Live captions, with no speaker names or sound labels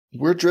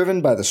We're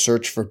driven by the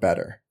search for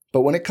better.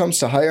 But when it comes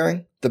to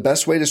hiring, the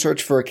best way to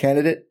search for a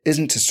candidate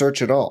isn't to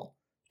search at all.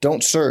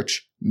 Don't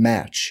search,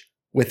 match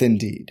with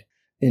Indeed.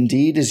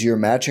 Indeed is your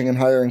matching and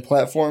hiring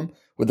platform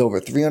with over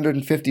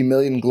 350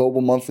 million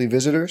global monthly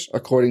visitors,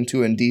 according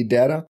to Indeed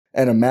data,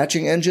 and a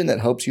matching engine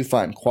that helps you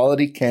find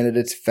quality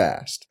candidates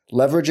fast.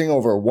 Leveraging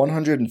over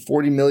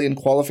 140 million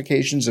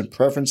qualifications and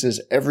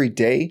preferences every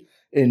day,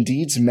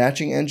 Indeed's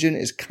matching engine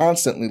is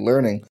constantly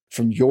learning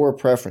from your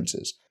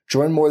preferences.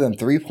 Join more than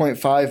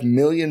 3.5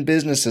 million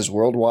businesses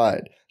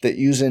worldwide that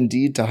use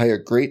Indeed to hire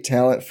great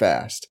talent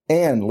fast.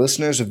 And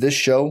listeners of this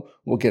show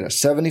will get a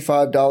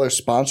 $75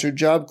 sponsored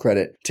job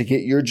credit to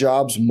get your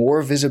jobs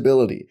more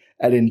visibility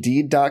at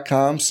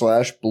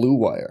Indeed.com/Blue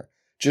Wire.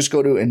 Just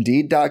go to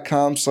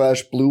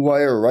Indeed.com/Blue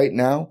Wire right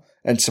now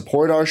and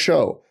support our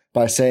show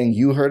by saying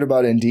you heard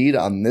about Indeed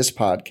on this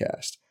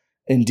podcast.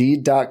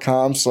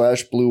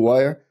 Indeed.com/Blue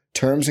Wire.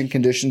 Terms and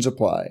conditions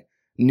apply.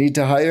 Need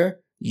to hire?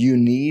 You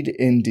need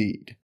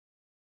Indeed.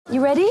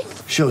 You ready?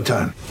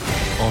 Showtime.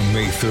 On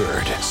May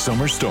 3rd,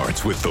 summer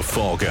starts with The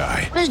Fall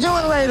Guy. Let's do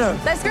it later.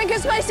 Let's drink a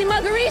spicy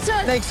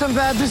margarita. Make some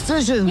bad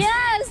decisions.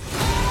 Yes!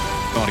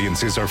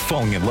 Audiences are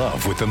falling in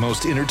love with the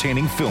most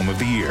entertaining film of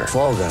the year.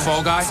 Fall Guy.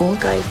 Fall Guy? Fall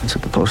Guy. That's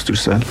what the poster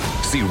said.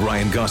 See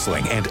Ryan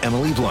Gosling and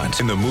Emily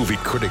Blunt in the movie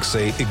critics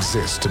say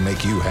exists to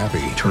make you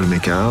happy. Trying to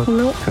make it out?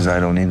 Nope. Because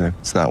I don't either.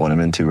 It's not what I'm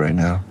into right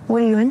now.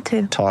 What are you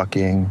into?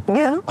 Talking.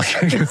 Yeah.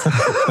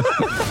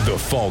 The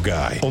Fall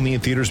Guy. Only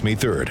in theaters May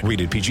 3rd.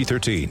 Rated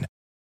PG-13.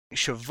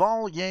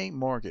 Chevalier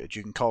Mortgage.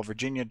 You can call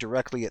Virginia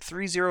directly at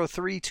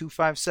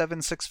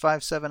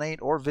 303-257-6578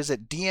 or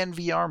visit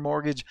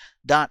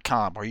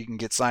DNVRmortgage.com, where you can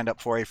get signed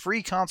up for a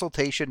free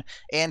consultation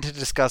and to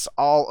discuss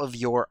all of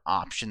your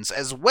options,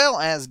 as well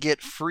as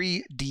get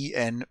free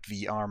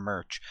DNVR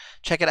merch.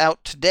 Check it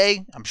out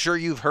today. I'm sure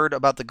you've heard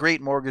about the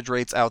great mortgage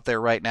rates out there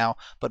right now,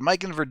 but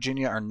Mike and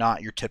Virginia are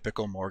not your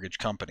typical mortgage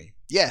company.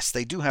 Yes,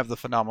 they do have the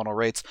phenomenal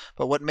rates,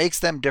 but what makes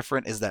them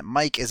different is that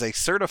Mike is a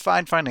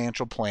certified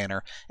financial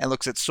planner and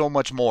looks at so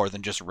much more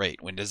than just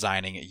rate when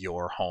designing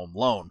your home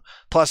loan.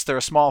 Plus, they're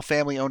a small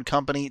family-owned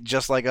company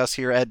just like us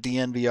here at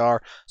DNVR,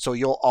 so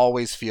you'll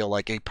always feel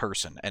like a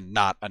person and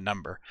not a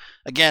number.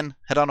 Again,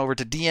 head on over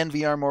to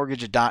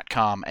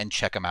DNVRmortgage.com and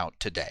check them out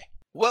today.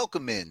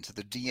 Welcome into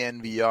the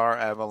DNVR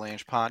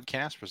Avalanche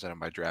Podcast, presented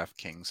by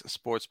DraftKings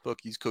Sportsbook.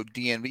 Use code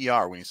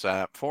DNVR when you sign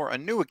up for a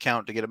new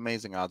account to get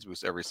amazing odds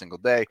boosts every single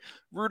day.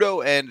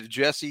 Rudo and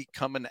Jesse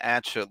coming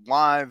at you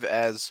live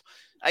as,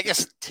 I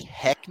guess,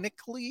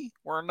 technically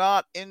we're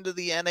not into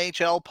the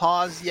NHL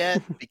pause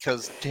yet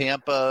because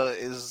Tampa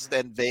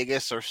and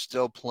Vegas are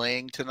still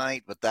playing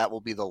tonight, but that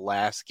will be the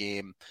last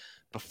game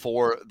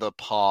before the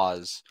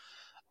pause.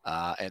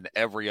 And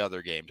every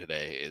other game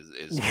today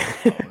is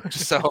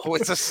so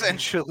it's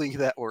essentially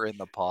that we're in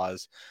the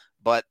pause.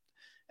 But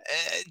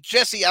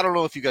Jesse, I don't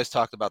know if you guys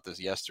talked about this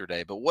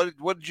yesterday, but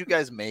what did you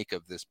guys make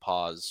of this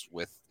pause?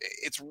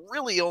 It's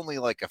really only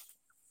like a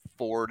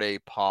 4-day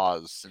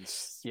pause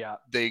since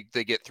they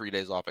get 3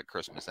 days off at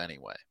Christmas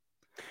anyway.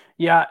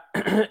 Yeah,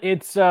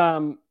 it's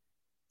I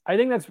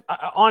think that's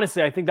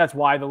honestly, I think that's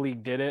why the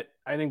league did it.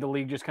 I think the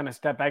league just kind of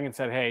stepped back and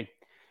said, hey,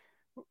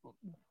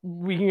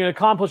 we can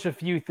accomplish a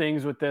few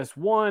things with this.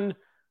 One,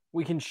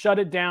 we can shut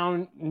it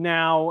down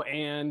now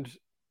and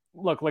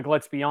look, like,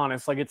 let's be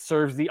honest, like, it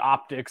serves the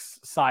optics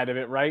side of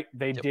it, right?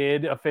 They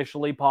did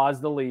officially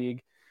pause the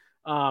league.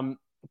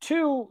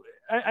 Two,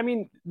 I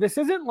mean, this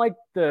isn't like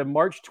the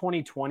March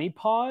 2020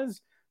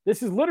 pause.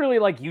 This is literally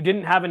like you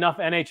didn't have enough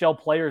NHL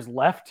players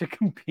left to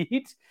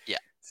compete. Yeah.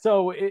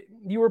 So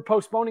you were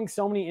postponing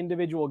so many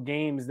individual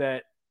games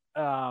that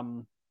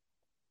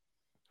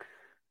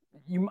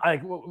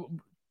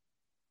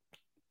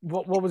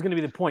what was going to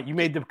be the point? You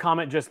made the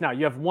comment just now.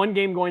 You have one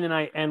game going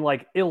tonight and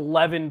like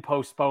 11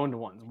 postponed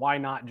ones. Why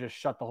not just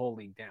shut the whole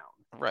league down?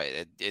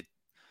 Right. It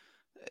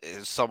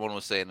someone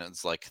was saying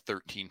it's like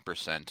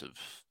 13% of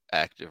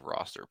active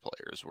roster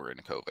players were in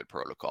COVID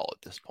protocol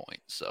at this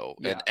point. So,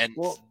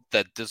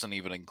 that doesn't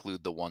even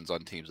include the ones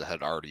on teams that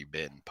had already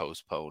been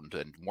postponed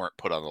and weren't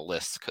put on the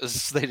list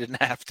because they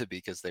didn't have to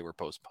because they were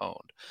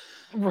postponed.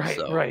 Right.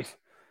 So. Right.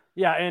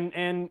 Yeah.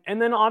 And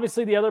then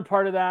obviously the other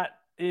part of that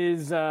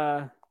is,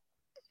 that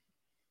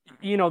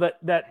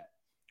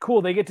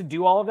cool. They get to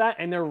do all of that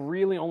and they're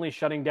really only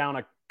shutting down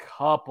a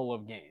couple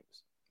of games.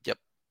 Yep.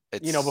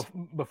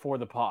 Before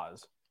the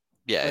pause.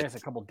 Yeah. I guess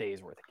a couple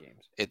days worth of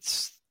games.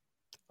 It's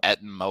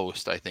at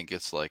most, I think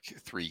it's like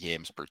 3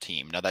 games per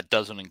team. Now that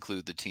doesn't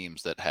include the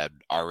teams that had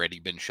already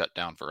been shut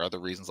down for other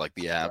reasons, like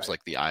the Avs,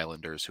 like the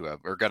Islanders, who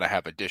are going to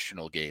have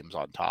additional games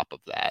on top of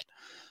that.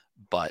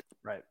 But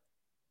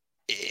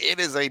it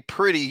is a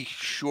pretty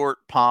short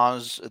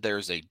pause.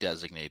 There's a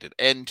designated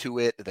end to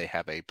it. They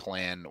have a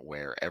plan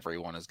where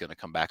everyone is going to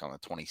come back on the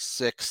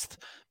 26th,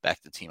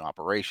 back to team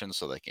operations,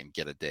 so they can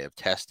get a day of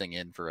testing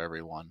in for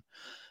everyone.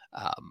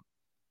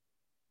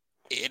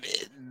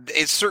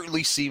 It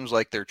certainly seems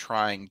like they're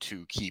trying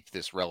to keep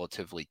this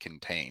relatively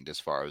contained as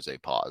far as a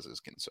pause is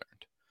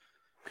concerned.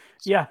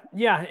 Yeah.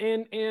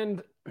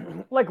 And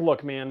like,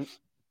 look, man,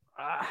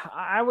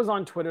 I was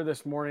on Twitter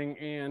this morning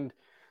and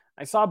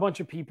I saw a bunch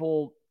of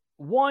people,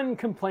 one,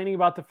 complaining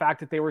about the fact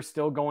that they were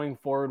still going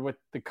forward with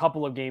the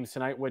couple of games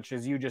tonight, which,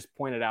 as you just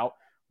pointed out,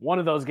 one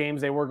of those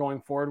games they were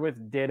going forward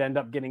with did end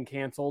up getting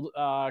canceled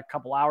a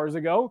couple hours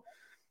ago.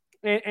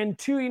 And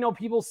two,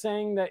 people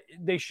saying that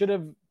they should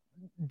have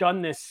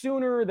done this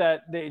sooner,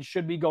 that they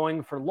should be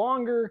going for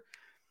longer.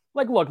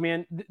 Like, look,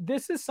 man,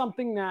 this is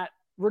something that,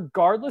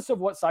 regardless of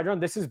what side you're on,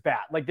 this is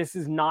bad. Like, this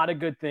is not a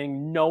good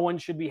thing. No one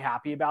should be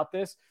happy about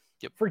this.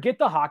 Yep. Forget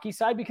the hockey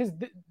side, because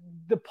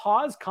the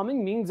pause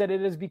coming means that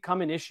it has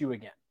become an issue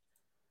again.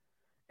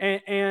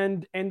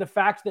 And the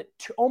fact that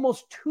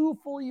almost 2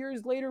 full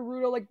years later,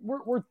 Rudo, like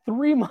we're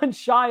 3 months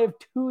shy of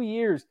 2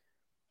 years,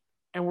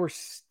 and we're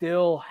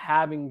still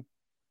having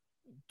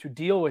to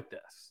deal with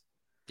this.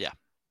 Yeah.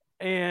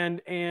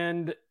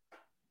 And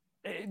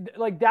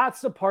like,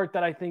 that's the part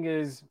that I think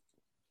is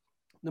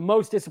the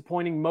most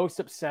disappointing, most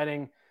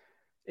upsetting,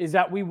 is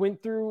that we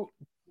went through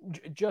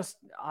just,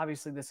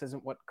 obviously this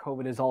isn't what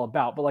COVID is all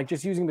about, but like,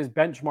 just using this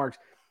benchmarks,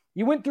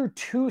 you went through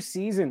 2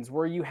 seasons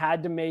where you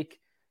had to make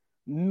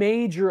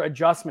major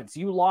adjustments.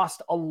 You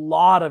lost a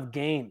lot of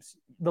games.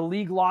 The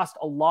league lost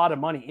a lot of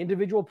money.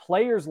 Individual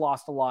players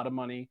lost a lot of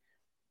money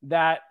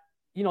that,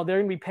 they're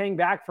going to be paying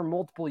back for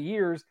multiple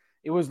years.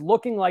 It was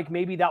looking like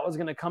maybe that was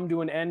going to come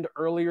to an end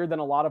earlier than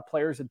a lot of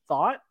players had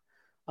thought,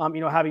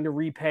 having to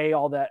repay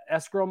all that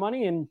escrow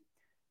money. And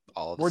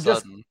all of a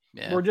sudden,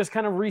 we're just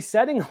kind of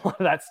resetting a lot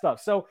of that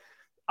stuff. So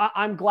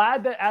I'm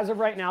glad that as of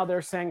right now,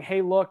 they're saying,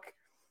 hey, look,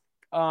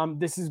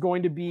 this is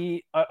going to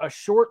be a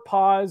short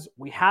pause.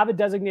 We have a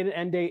designated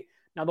end date.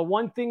 Now, the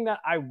one thing that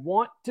I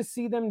want to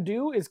see them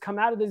do is come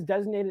out of this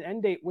designated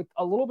end date with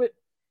a little bit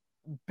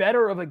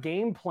better of a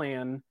game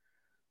plan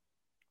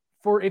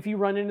for if you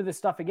run into this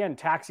stuff again,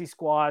 taxi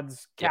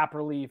squads, cap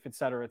relief, et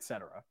cetera, et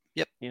cetera.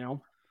 Yep.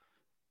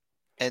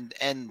 And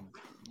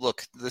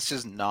look, this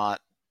is not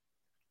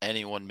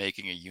anyone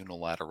making a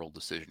unilateral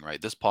decision,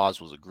 right? This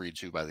pause was agreed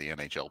to by the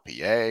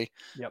NHLPA.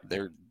 Yep.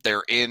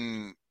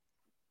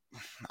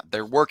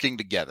 They're working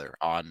together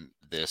on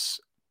this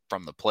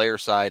from the player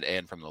side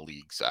and from the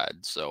league side.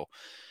 So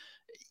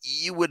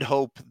you would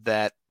hope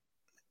that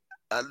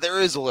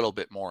there is a little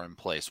bit more in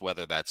place,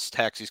 whether that's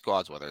taxi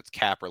squads, whether it's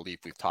cap relief.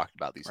 We've talked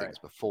about these things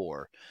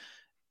before.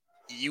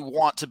 You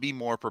want to be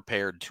more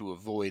prepared to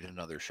avoid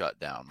another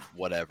shutdown,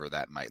 whatever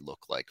that might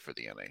look like for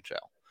the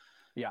NHL.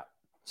 Yeah.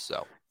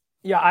 So.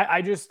 Yeah,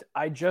 I just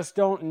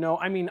don't know.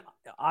 I mean,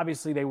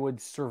 obviously they would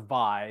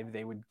survive.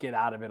 They would get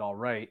out of it all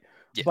right.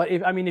 Yeah. But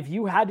if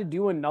you had to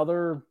do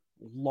another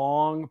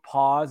long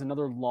pause,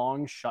 another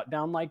long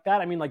shutdown like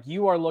that,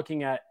 you are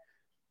looking at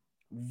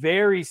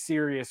very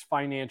serious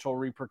financial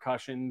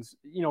repercussions.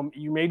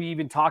 You may be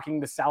even talking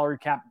the salary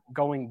cap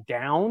going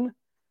down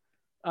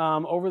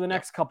over the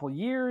next couple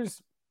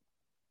years.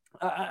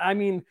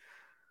 Again,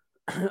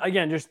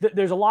 just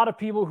there's a lot of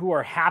people who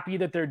are happy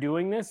that they're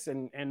doing this.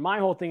 And my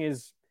whole thing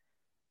is,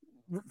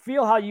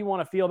 feel how you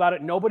want to feel about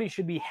it. Nobody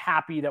should be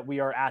happy that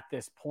we are at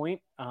this point.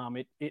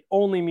 It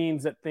only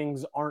means that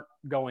things aren't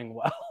going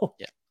well.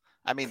 Yeah.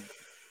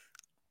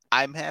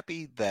 I'm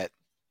happy that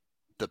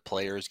the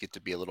players get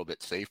to be a little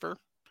bit safer.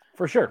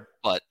 For sure.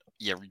 But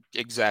yeah,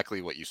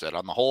 exactly what you said.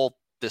 On the whole,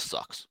 this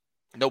sucks.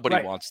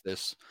 Nobody wants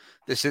this.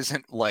 This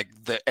isn't like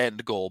the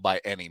end goal by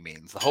any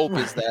means. The hope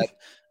is that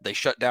they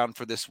shut down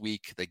for this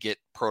week, they get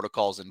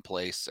protocols in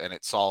place, and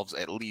it solves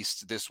at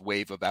least this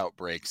wave of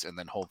outbreaks, and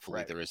then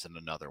hopefully there isn't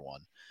another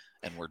one,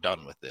 and we're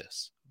done with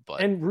this.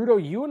 And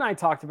Rudo, you and I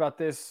talked about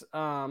this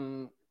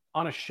on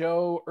a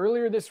show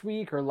earlier this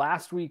week or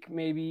last week,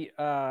 maybe,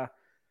 where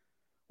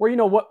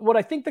what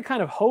I think the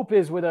kind of hope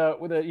is with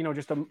a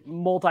just a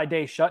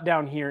multi-day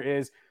shutdown here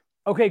is,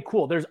 okay,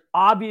 cool. There's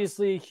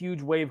obviously a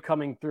huge wave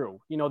coming through.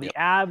 The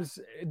Avs,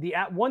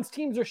 once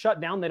teams are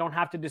shut down, they don't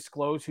have to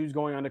disclose who's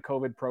going on to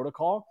COVID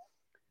protocol.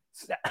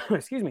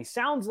 Excuse me.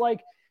 Sounds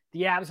like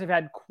the Avs have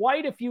had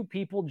quite a few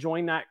people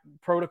join that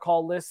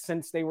protocol list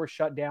since they were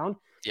shut down.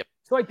 Yep.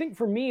 So I think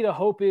for me, the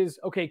hope is,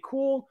 okay,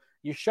 cool.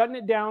 You're shutting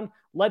it down.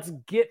 Let's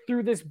get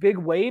through this big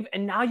wave.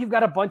 And now you've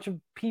got a bunch of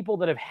people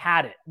that have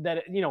had it,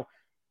 that,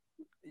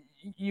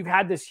 you've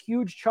had this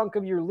huge chunk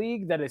of your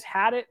league that has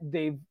had it.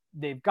 They've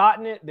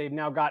gotten it. They've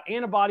now got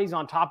antibodies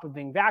on top of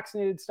being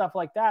vaccinated, stuff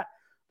like that.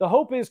 The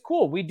hope is,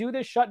 cool, we do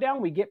this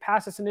shutdown, we get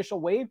past this initial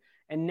wave,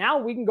 and now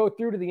we can go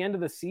through to the end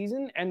of the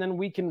season, and then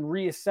we can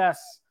reassess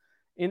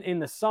in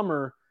the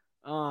summer.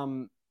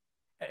 And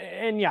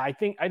yeah, I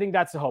think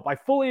that's the hope. I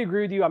fully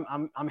agree with you.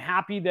 I'm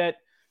happy that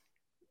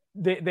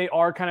they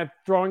are kind of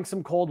throwing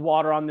some cold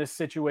water on this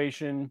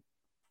situation.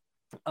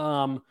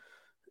 And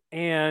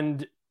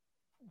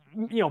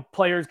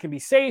players can be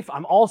safe.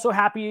 I'm also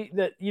happy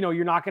that,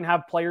 you're not going to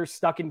have players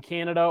stuck in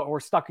Canada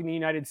or stuck in the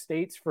United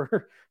States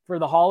for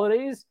the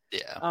holidays.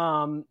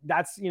 Yeah.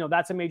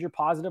 That's a major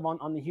positive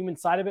on the human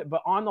side of it.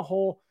 But on the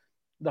whole,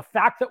 the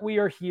fact that we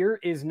are here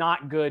is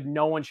not good.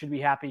 No one should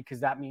be happy, because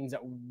that means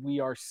that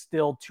we are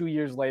still 2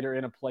 years later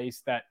in a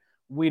place that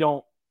we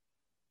don't,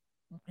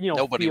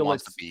 nobody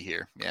wants to be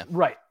here. Yeah.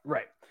 Right.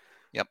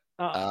 Yep.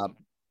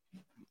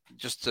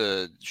 just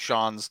to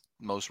Sean's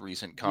most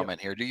recent comment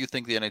here, do you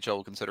think the NHL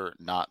will consider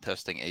not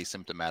testing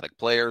asymptomatic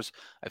players?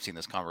 I've seen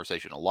this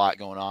conversation a lot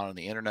going on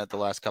the internet the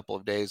last couple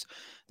of days.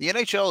 The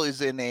NHL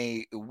is in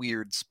a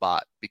weird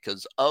spot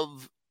because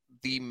of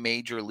the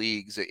major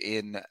leagues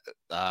in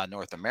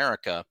North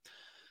America.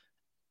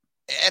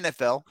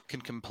 NFL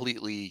can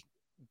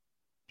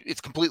it's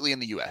completely in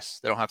the U.S.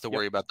 They don't have to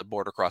worry about the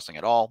border crossing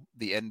at all.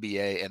 The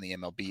NBA and the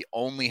MLB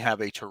only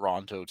have a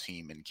Toronto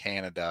team in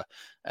Canada.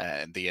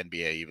 And the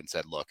NBA even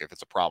said, look, if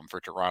it's a problem for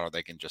Toronto,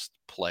 they can just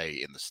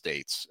play in the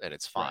States and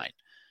it's fine. Right.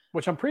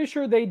 Which I'm pretty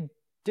sure they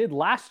did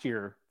last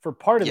year for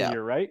part of the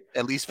year, right?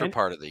 At least for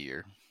part of the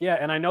year. Yeah,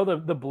 and I know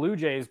the Blue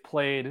Jays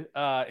played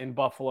in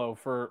Buffalo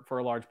for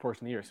a large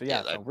portion of the year. So,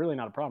 so really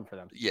not a problem for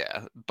them.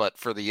 Yeah, but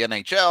for the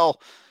NHL,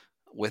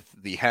 with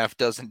the half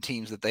dozen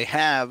teams that they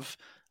have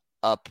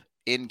up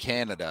in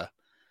Canada,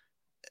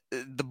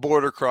 the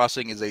border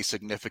crossing is a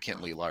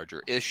significantly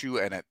larger issue.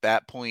 And at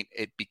that point,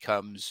 it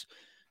becomes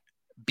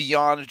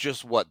beyond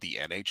just what the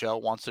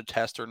NHL wants to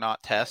test or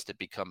not test. It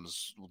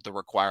becomes the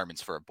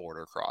requirements for a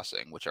border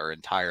crossing, which are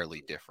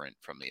entirely different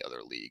from the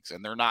other leagues.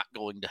 And they're not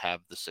going to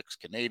have the 6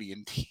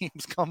 Canadian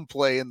teams come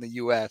play in the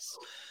U.S.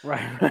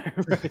 Right.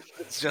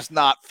 It's just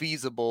not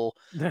feasible.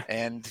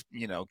 And,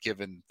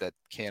 given that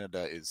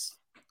Canada is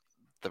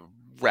the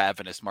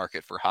ravenous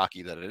market for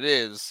hockey that it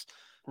is,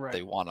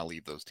 they want to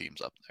leave those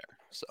teams up there.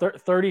 So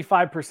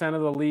 35%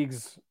 of the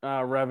league's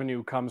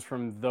revenue comes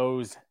from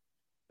those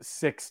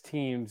 6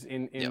 teams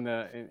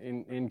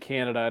in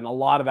Canada, and a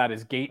lot of that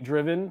is gate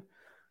driven.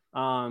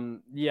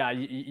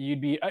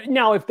 You'd be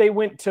now if they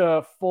went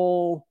to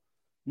full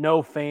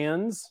no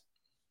fans,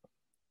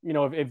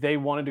 if they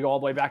wanted to go all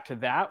the way back to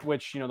that,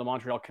 which the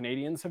Montreal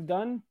Canadiens have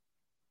done,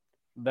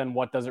 then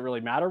what does it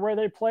really matter where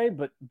they play?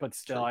 But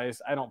still, I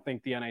don't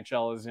think the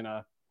NHL is in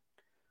a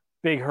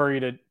big hurry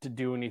to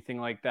do anything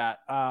like that.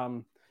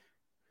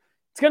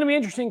 It's going to be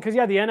interesting because, the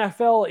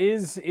NFL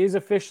is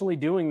officially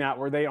doing that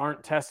where they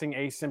aren't testing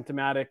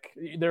asymptomatic.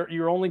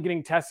 You're only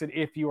getting tested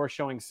if you are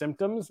showing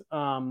symptoms.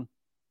 Well,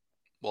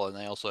 and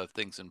they also have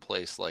things in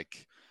place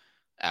like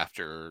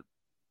after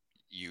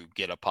you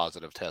get a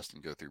positive test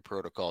and go through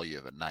protocol, you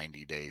have a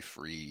 90-day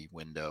free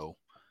window.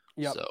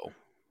 Yep. So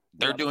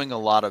they're doing a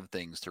lot of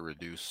things to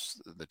reduce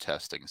the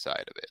testing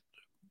side of it.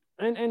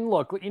 And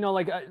look,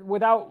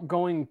 without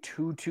going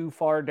too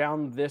far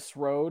down this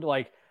road,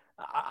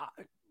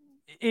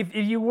 if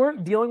you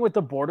weren't dealing with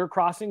the border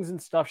crossings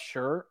and stuff,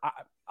 sure,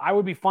 I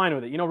would be fine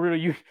with it.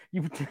 Rudo,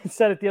 you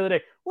said it the other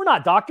day. We're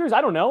not doctors.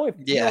 I don't know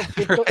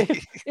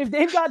if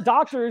they've got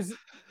doctors,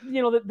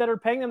 that are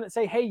paying them that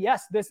say, hey,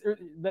 yes,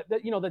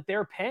 that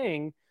they're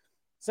paying,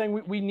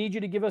 saying we need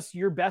you to give us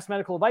your best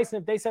medical advice.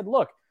 And if they said,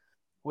 look,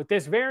 with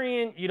this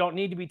variant, you don't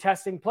need to be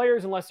testing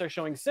players unless they're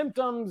showing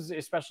symptoms,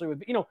 especially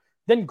with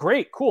then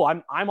great, cool.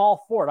 I'm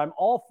all for it. I'm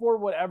all for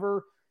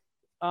whatever,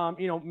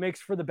 makes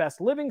for the best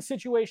living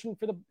situation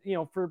for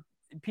the, for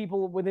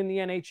people within the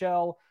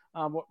NHL,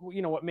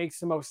 what makes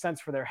the most sense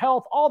for their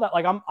health, all that.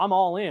 I'm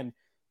all in,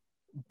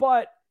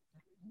 but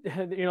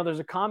there's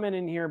a comment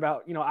in here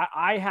about,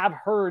 I have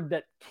heard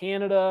that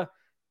Canada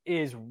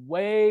is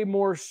way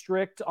more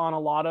strict on a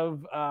lot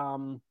of,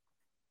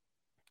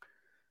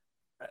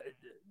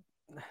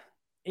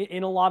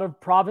 in a lot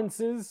of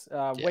provinces,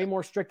 way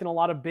more strict in a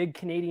lot of big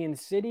Canadian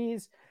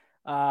cities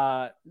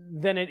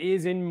than it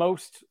is in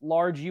most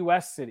large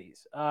U.S.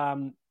 cities.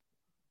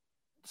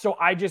 So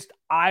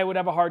I would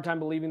have a hard time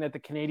believing that the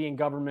Canadian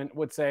government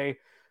would say,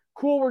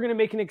 cool, we're going to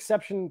make an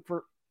exception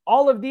for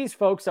all of these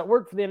folks that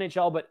work for the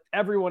NHL, but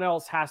everyone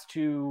else has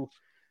to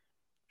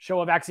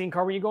show a vaccine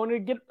card when you go in to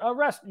get a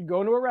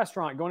go into a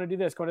restaurant, going to do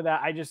this, going to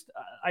that.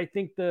 I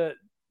think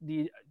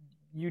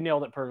you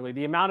nailed it perfectly.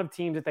 The amount of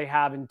teams that they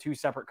have in 2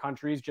 separate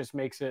countries just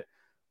makes it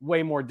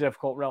way more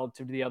difficult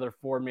relative to the other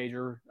 4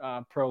 major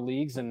pro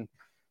leagues. And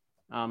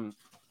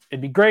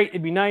it'd be great.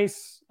 It'd be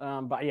nice.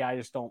 But I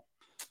just don't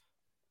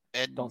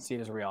see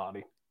it as a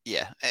reality.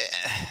 Yeah.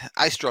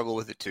 I struggle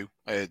with it too.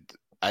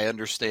 I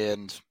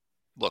understand.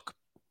 Look,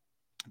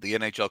 the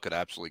NHL could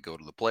absolutely go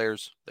to the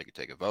players. They could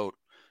take a vote.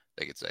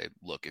 They could say,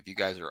 look, if you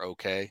guys are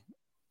okay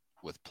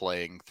with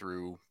playing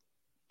through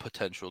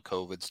potential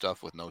COVID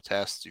stuff with no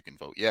tests, you can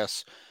vote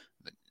yes.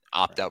 The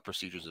opt-out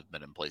procedures have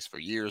been in place for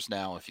years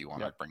now. If you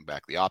want to bring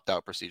back the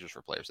opt-out procedures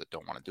for players that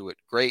don't want to do it,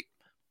 great.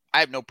 I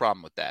have no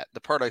problem with that.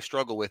 The part I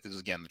struggle with is,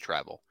 again, the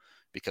travel,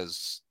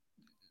 because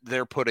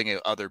they're putting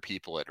other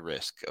people at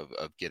risk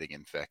of getting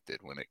infected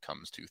when it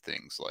comes to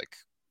things like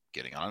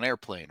getting on an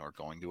airplane or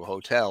going to a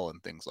hotel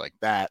and things like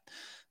that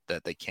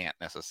they can't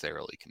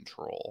necessarily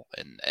control.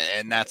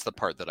 And that's the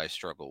part that I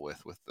struggle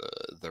with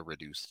the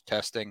reduced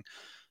testing.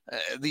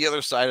 The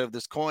other side of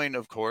this coin,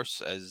 of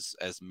course, as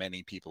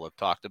many people have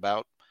talked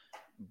about,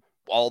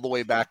 all the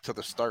way back to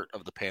the start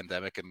of the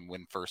pandemic and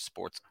when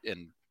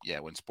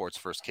sports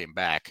first came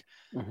back,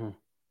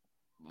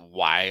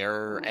 why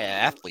are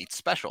athletes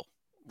special?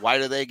 Why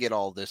do they get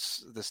all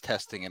this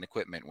testing and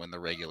equipment when the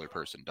regular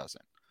person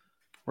doesn't?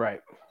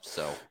 Right.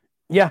 So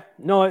yeah,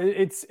 no,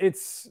 it's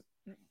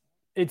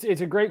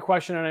a great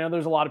question, and I know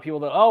there's a lot of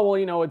people that,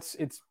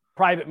 it's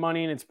private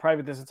money and it's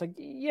private this. It's like,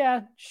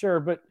 yeah, sure.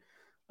 But,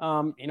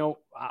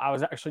 I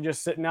was actually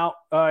just sitting out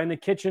in the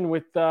kitchen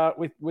with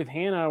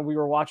Hannah. We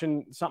were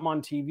watching something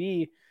on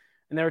TV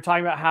and they were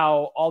talking about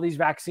how all these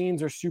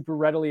vaccines are super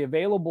readily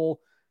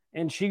available.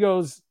 And she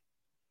goes,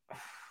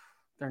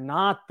 they're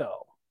not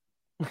though.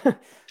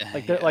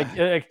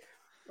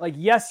 Like,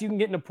 yes, you can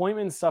get an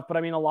appointment and stuff, but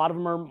I mean, a lot of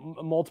them are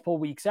multiple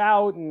weeks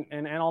out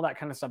and all that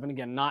kind of stuff. And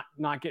again,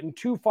 not getting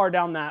too far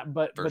down that,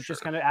 but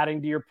just kind of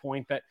adding to your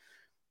point that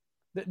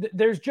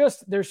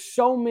there's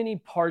so many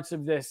parts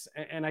of this.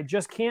 And I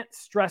just can't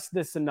stress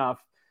this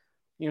enough.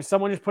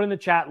 Someone just put in the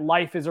chat,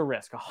 life is a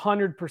risk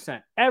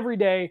 100%. Every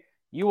day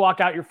you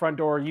walk out your front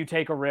door, you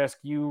take a risk.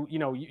 You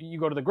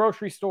go to the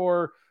grocery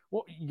store,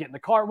 you get in the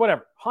car,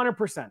 whatever,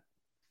 100%.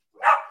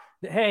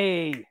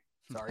 Hey,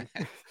 sorry.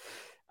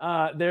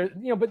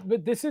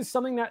 But this is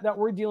something that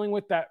we're dealing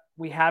with that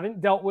we haven't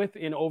dealt with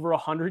in over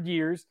 100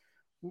 years.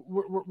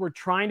 We're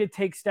trying to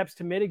take steps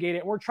to mitigate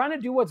it. And we're trying to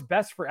do what's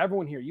best for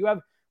everyone here. You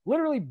have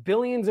literally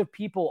billions of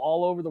people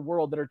all over the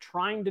world that are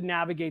trying to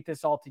navigate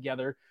this all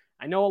together.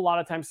 I know a lot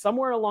of times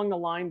somewhere along the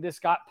line, this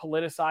got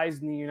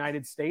politicized in the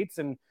United States,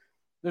 and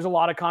there's a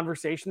lot of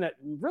conversation that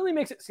really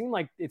makes it seem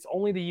like it's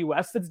only the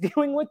U.S. that's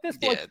dealing with this.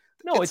 Yeah,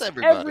 no, it's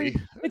everybody.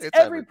 It's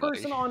every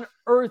person on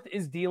earth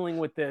is dealing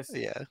with this.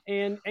 Yeah.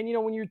 And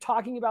when you're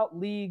talking about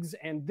leagues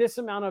and this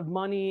amount of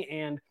money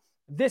and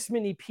this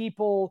many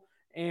people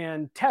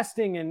and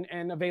testing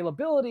and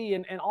availability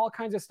and all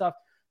kinds of stuff,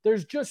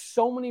 there's just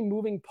so many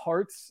moving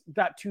parts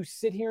that to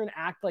sit here and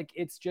act like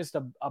it's just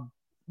a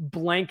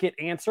blanket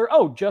answer.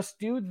 Oh, just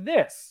do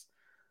this.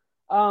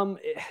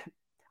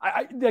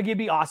 It'd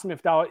be awesome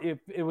if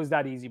it was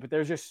that easy, but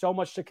there's just so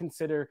much to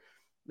consider.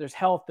 There's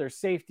health, there's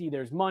safety,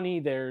 there's money,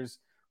 there's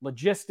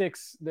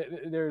logistics,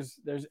 there's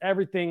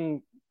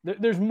everything.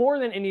 There's more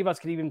than any of us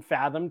could even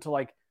fathom to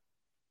like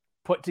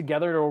put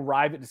together to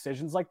arrive at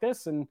decisions like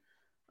this. And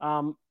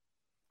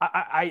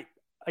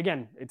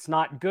again, it's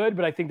not good,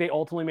 but I think they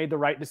ultimately made the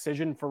right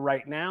decision for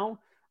right now.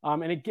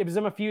 And it gives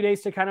them a few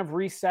days to kind of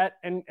reset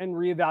and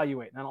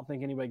reevaluate. And I don't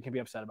think anybody can be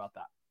upset about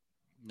that.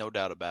 No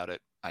doubt about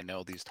it. I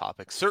know these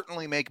topics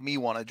certainly make me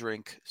want to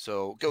drink.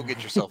 So go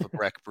get yourself a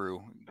Breck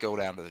brew. Go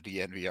down to the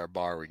DNVR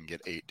bar where you can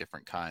get 8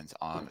 different kinds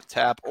on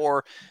tap.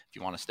 Or if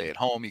you want to stay at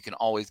home, you can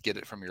always get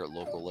it from your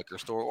local liquor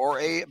store or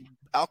a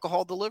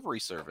alcohol delivery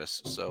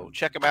service. So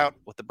check them out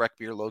with the Breck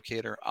Beer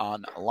Locator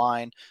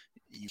online.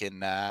 You can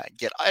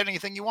get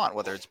anything you want,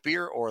 whether it's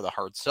beer or the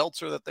hard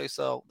seltzer that they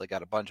sell. They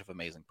got a bunch of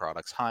amazing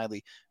products.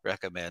 Highly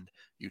recommend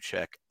you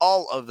check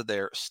all of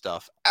their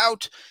stuff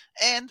out.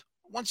 And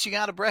once you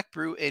got a Breck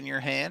brew in your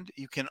hand,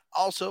 you can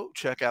also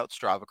check out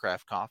Strava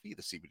Craft Coffee,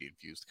 the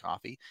CBD-infused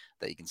coffee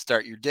that you can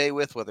start your day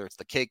with, whether it's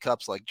the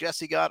K-Cups like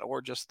Jesse got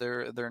or just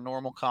their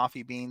normal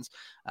coffee beans.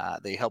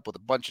 They help with a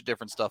bunch of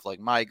different stuff like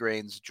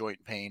migraines,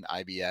 joint pain,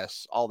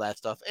 IBS, all that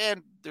stuff.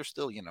 And there's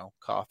still,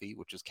 coffee,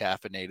 which is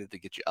caffeinated to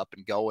get you up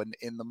and going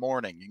in the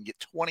morning. You can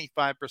get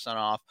 25%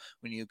 off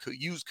when you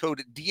use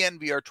code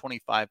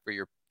DNVR25 for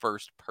your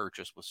first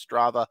purchase with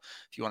Strava.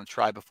 If you want to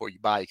try before you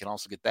buy, you can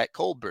also get that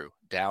cold brew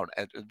down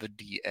at the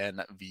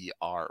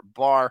DNVR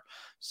bar.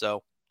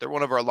 So they're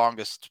one of our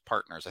longest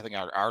partners. I think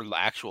our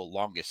actual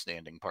longest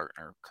standing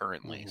partner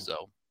currently.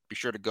 So be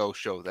sure to go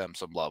show them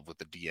some love with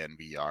the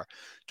DNVR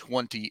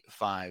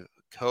 25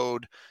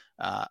 code.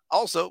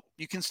 Also,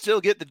 you can still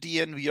get the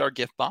DNVR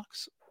gift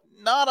box.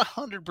 Not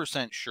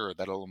 100% sure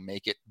that it'll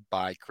make it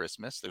by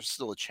Christmas. There's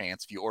still a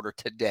chance if you order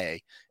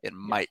today, it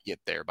might get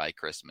there by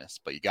Christmas,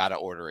 but you got to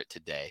order it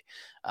today.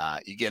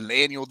 You get an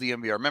annual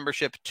DNVR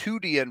membership, 2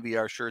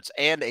 DNVR shirts,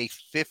 and a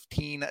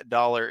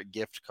 $15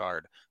 gift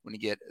card when you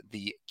get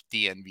the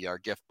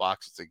DNVR gift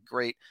box. It's a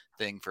great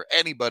thing for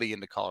anybody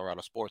into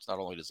Colorado sports. Not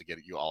only does it get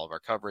you all of our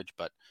coverage,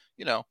 but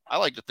I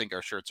like to think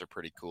our shirts are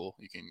pretty cool.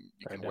 You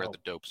can wear the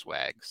dope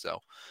swag. So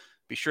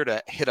be sure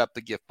to hit up the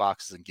gift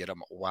boxes and get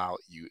them while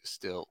you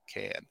still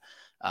can.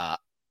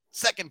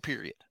 Second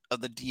period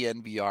of the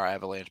DNVR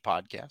Avalanche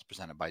Podcast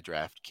presented by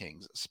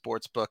DraftKings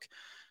Sportsbook.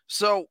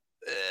 So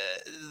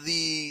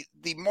the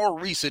more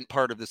recent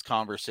part of this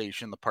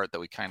conversation, the part that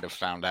we kind of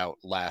found out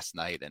last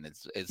night, and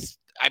it's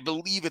I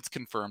believe it's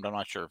confirmed. I'm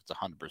not sure if it's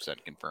 100%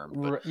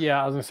 confirmed. But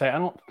yeah, I was gonna say I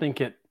don't think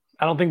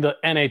the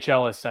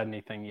NHL has said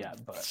anything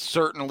yet, but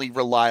certainly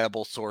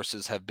reliable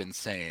sources have been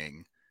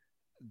saying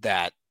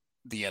that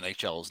the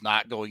NHL is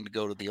not going to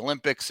go to the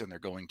Olympics and they're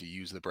going to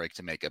use the break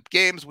to make up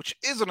games, which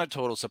isn't a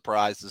total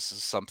surprise. This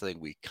is something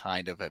we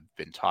kind of have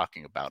been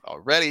talking about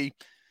already.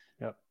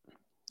 Yep.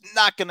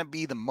 Not going to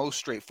be the most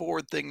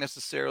straightforward thing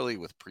necessarily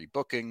with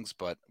pre-bookings,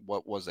 but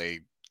what was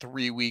a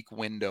 3-week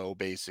window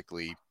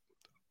basically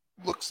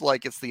looks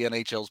like it's the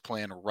NHL's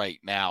plan right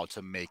now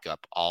to make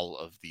up all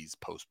of these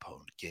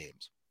postponed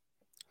games.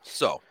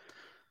 So,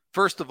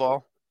 first of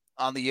all,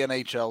 on the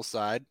NHL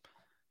side,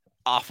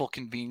 awful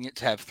convenient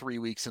to have 3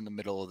 weeks in the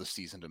middle of the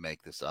season to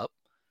make this up.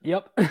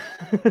 Yep.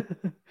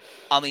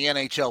 On the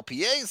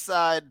NHLPA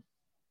side,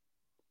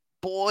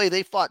 boy,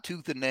 they fought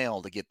tooth and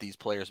nail to get these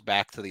players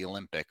back to the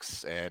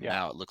Olympics, and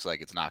now it looks like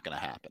it's not going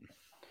to happen.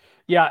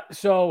 Yeah.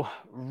 So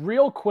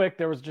real quick,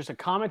 there was just a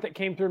comment that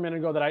came through a minute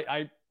ago that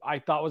I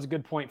thought was a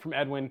good point from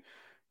Edwin.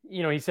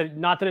 He said,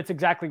 not that it's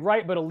exactly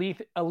right, but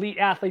elite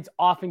athletes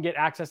often get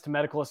access to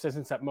medical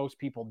assistance that most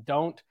people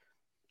don't.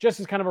 Just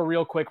as kind of a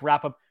real quick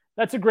wrap up.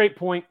 That's a great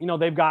point.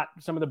 They've got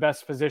some of the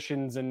best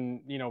physicians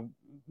and,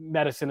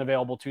 medicine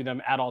available to them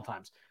at all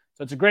times.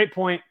 So it's a great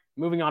point.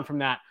 Moving on from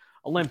that,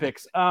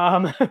 Olympics.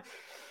 I'm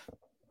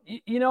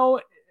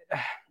going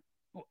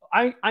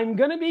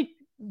to be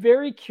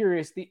very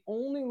curious. The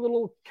only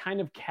little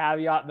kind of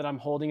caveat that I'm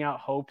holding out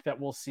hope that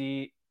we'll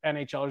see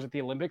NHLers at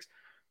the Olympics,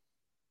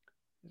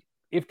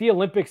 if the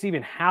Olympics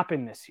even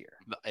happen this year.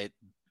 It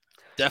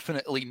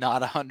definitely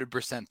not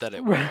 100% that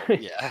it will.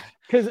 Right. Yeah.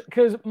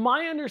 Because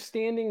my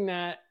understanding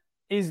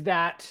is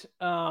that,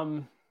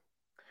 and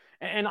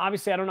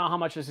obviously I don't know how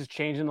much this has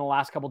changed in the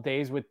last couple of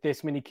days with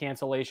this many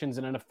cancellations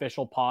and an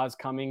official pause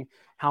coming,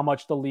 how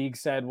much the league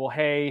said, well,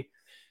 hey,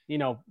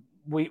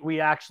 we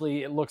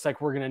actually, it looks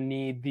like we're going to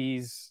need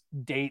these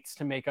dates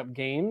to make up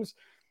games.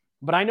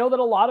 But I know that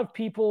a lot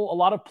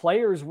of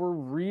players were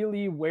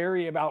really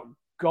wary about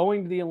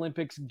going to the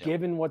Olympics,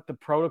 given what the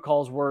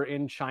protocols were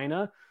in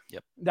China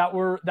that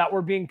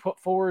were being put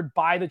forward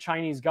by the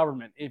Chinese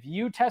government. If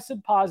you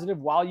tested positive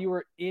while you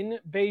were in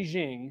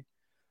Beijing,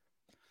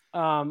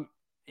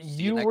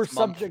 you were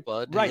subject,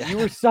 right? Yeah. You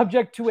were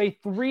subject to a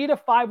 3 to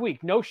 5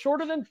 week, no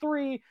shorter than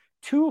 3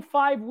 to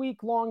 5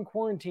 week long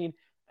quarantine,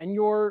 and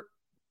your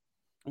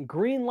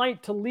green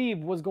light to leave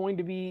was going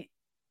to be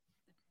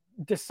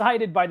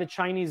decided by the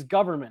Chinese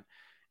government.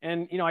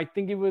 And, I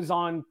think it was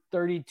on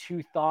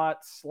 32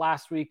 Thoughts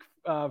last week,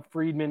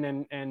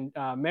 Friedman and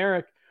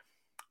Merrick.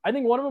 I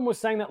think one of them was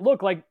saying that,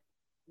 look, like,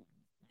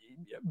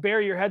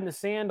 bury your head in the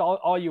sand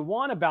all you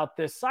want about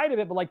this side of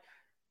it, but like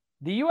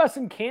the US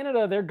and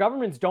Canada, their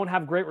governments don't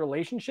have great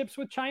relationships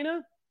with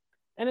China.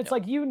 And it's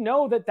like,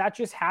 that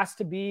just has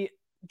to be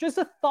just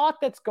a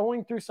thought that's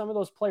going through some of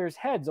those players'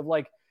 heads of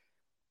like,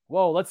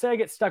 whoa, let's say I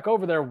get stuck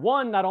over there.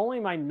 One, not only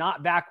am I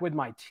not back with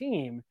my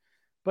team,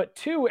 but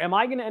two, am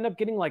I going to end up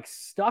getting like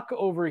stuck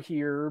over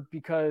here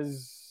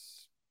because...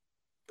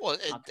 Well,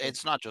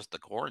 it's not just the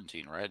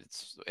quarantine, right?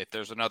 It's if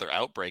there's another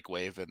outbreak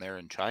wave and they're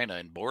in China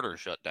and borders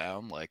shut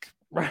down, like,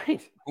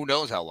 right? Who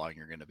knows how long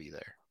you're going to be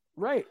there?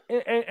 Right.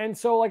 And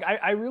so, like,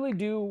 I really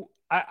do.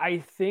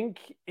 I think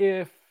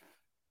if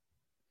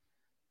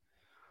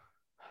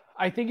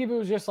it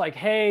was just like,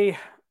 hey,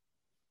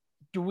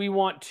 do we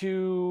want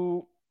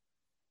to,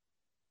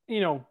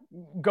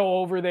 go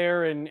over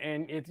there and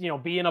it's,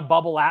 be in a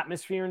bubble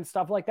atmosphere and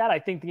stuff like that, I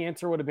think the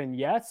answer would have been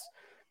yes.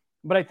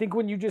 But I think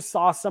when you just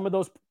saw some of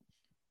those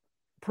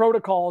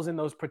protocols and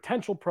those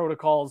potential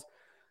protocols,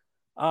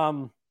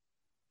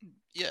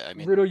 yeah, I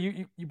mean,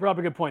 Rudo, you brought up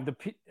a good point. The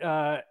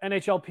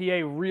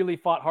NHLPA really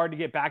fought hard to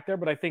get back there,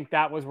 but I think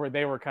that was where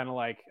they were kind of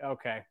like,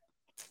 okay.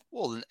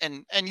 Well,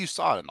 and you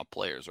saw it in the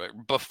players, right?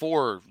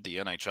 Before the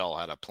NHL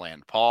had a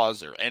planned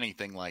pause or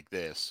anything like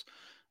this,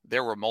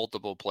 there were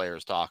multiple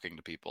players talking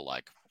to people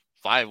like,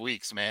 5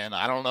 weeks, man.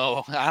 I don't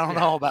know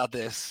about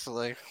this.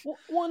 Like,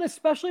 well, and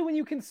especially when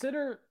you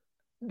consider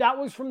that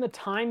was from the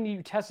time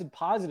you tested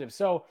positive.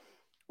 So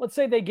let's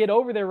say they get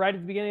over there right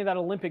at the beginning of that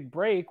Olympic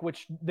break,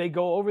 which they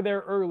go over there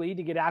early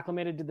to get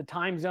acclimated to the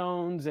time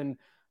zones and,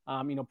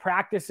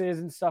 practices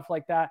and stuff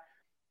like that.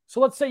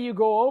 So let's say you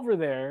go over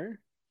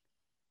there,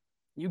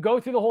 you go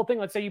through the whole thing.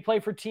 Let's say you play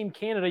for Team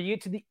Canada, you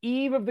get to the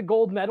eve of the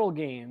gold medal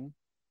game,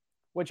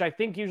 which I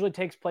think usually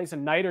takes place a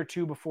night or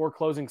two before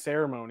closing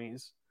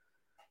ceremonies.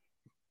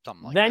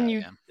 Something like then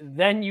that,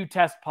 then you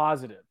test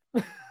positive.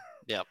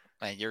 Yep.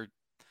 And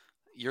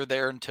you're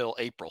there until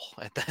April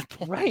at that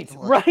point. Right.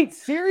 Right.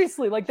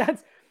 Seriously. Like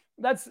that's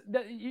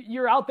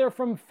you're out there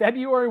from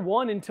February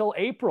 1 until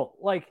April.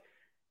 Like,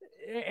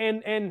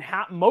 and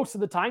most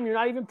of the time you're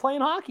not even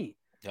playing hockey.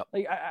 Yep.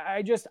 Like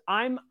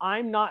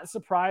I'm not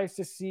surprised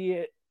to see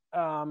it,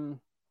 fall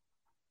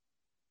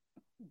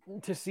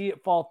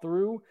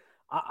through.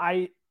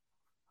 I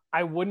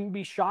wouldn't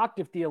be shocked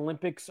if the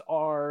Olympics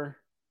are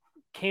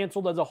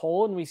canceled as a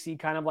whole and we see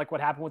kind of like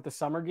what happened with the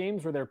summer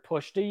games where they're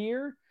pushed a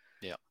year.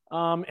 Yeah.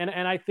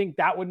 And I think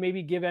that would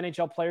maybe give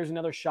NHL players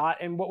another shot.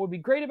 And what would be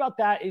great about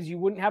that is you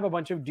wouldn't have a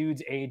bunch of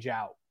dudes age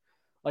out.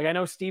 Like I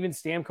know Steven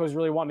Stamkos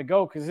really wanting to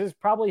go because this is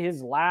probably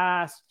his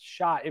last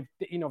shot. If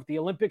the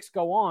Olympics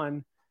go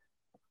on,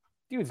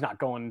 dude's not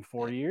going in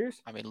 4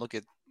 years. I mean, look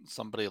at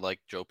somebody like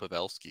Joe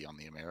Pavelski on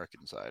the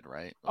American side,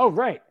 right? Oh,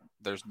 right.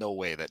 There's no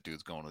way that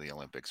dude's going to the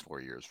Olympics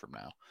 4 years from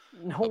now.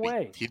 No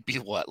way. He'd be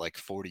what, like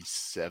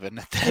 47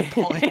 at that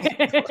point?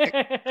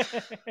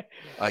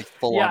 like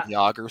full-on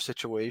Yager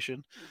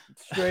situation.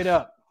 Straight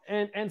up.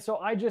 And so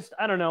I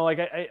don't know. Like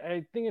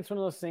I think it's one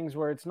of those things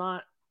where it's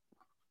not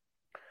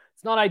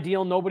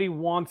ideal. Nobody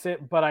wants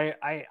it, but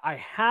I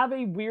have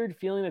a weird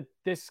feeling that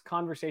this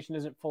conversation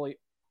isn't fully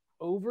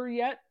over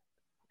yet.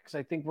 Because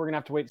I think we're gonna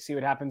have to wait to see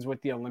what happens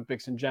with the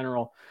Olympics in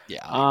general.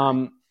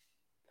 Yeah.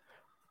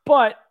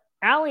 But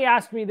Allie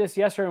asked me this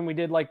yesterday when we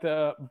did like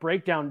the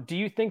breakdown. Do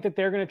you think that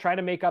they're gonna try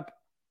to make up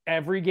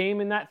every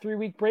game in that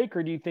 3-week break,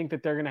 or do you think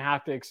that they're gonna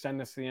have to extend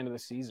this to the end of the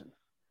season?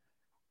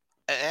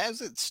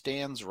 As it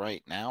stands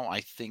right now,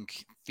 I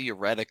think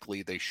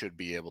theoretically they should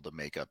be able to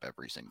make up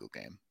every single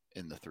game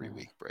in the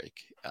 3-week break.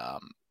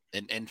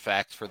 And in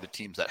fact, for the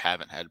teams that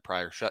haven't had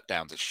prior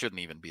shutdowns, it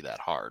shouldn't even be that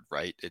hard,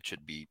 right? It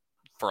should be,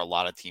 for a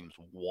lot of teams,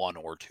 1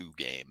 or 2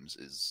 games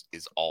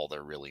is all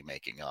they're really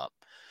making up.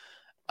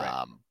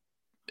 Right.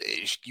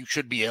 You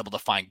should be able to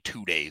find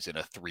 2 days in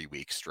a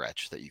 3-week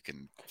stretch that you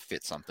can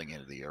fit something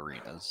into the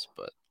arenas,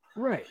 but.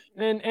 Right.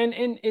 And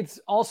it's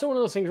also one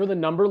of those things where the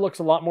number looks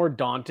a lot more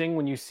daunting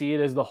when you see it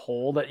as the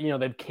whole, that,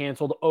 they've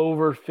canceled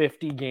over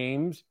 50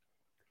 games.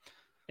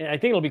 And I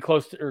think it'll be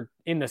close to, or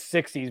in the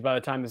 60s by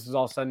the time this is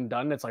all said and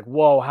done. It's like,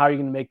 whoa, how are you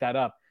going to make that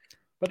up?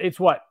 But it's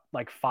what,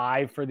 like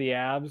 5 for the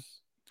Avs?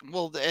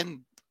 Well,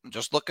 and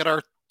just look at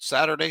our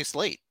Saturday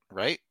slate,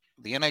 right?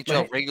 The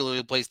NHL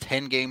regularly plays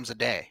 10 games a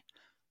day.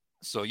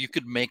 So you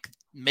could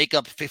make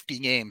up 50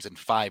 games in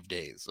 5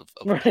 days of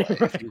play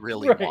if you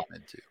really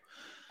wanted to.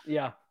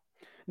 Yeah.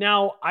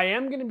 Now, I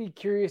am going to be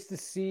curious to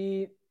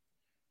see,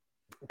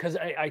 because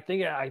I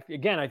think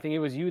it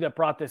was you that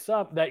brought this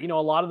up, that, a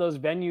lot of those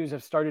venues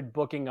have started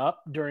booking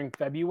up during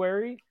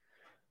February.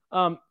 So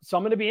I'm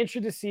going to be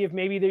interested to see if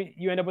maybe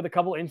you end up with a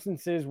couple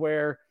instances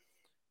where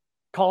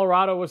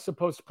Colorado was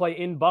supposed to play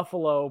in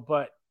Buffalo,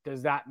 but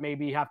does that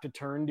maybe have to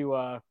turn to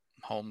a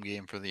home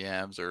game for the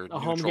Avs or a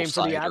home game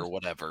for the Avs or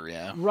whatever?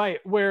 Yeah. Right.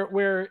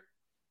 Where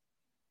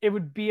it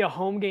would be a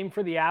home game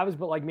for the Avs,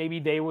 but like maybe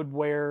they would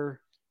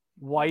wear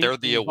white. They're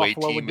the away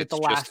Buffalo team. It's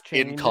the last just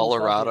in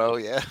Colorado.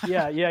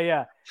 Yeah.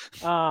 Yeah.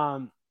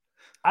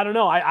 I don't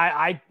know.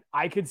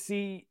 I could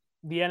see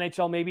the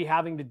NHL maybe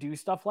having to do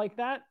stuff like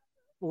that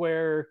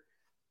where,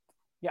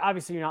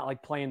 obviously you're not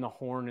like playing the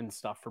horn and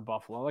stuff for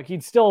Buffalo. Like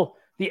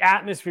the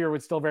atmosphere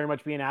would still very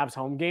much be an Avs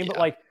home game, but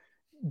like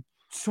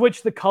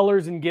switch the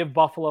colors and give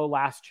Buffalo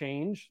last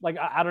change. Like,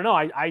 I don't know.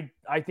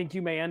 I think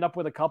you may end up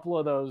with a couple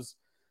of those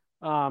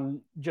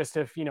just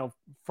if,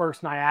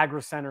 first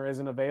Niagara Center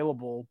isn't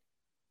available.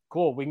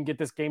 Cool. We can get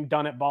this game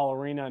done at Ball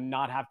Arena and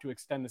not have to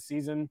extend the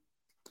season.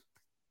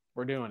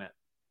 We're doing it.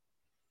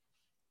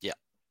 Yeah.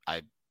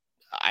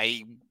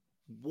 I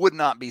would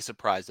not be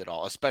surprised at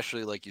all,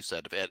 especially like you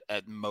said,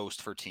 at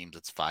most for teams,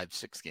 it's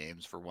 5-6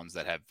 games. For ones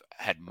that have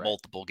had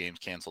multiple games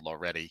canceled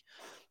already.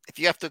 If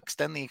you have to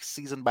extend the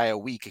season by a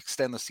week,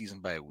 extend the season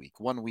by a week.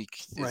 1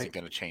 week isn't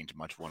going to change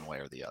much one way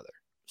or the other.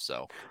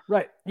 So,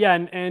 right. Yeah.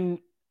 And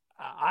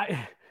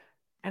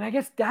I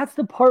guess that's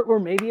the part where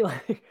maybe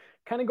like,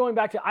 kind of going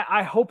back to,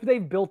 I hope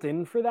they've built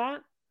in for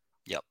that.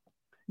 Yep.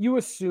 You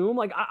assume,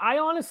 like, I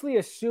honestly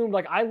assumed,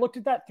 like, I looked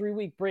at that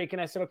 3-week break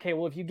and I said, okay,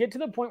 well, if you get to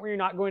the point where you're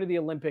not going to the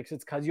Olympics,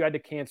 it's because you had to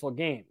cancel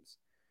games.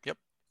 Yep.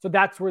 So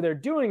that's where they're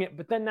doing it.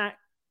 But then that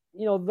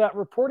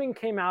reporting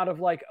came out of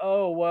like,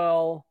 oh,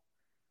 well,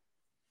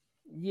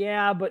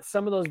 yeah, but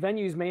some of those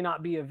venues may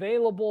not be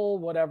available,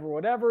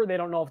 whatever. They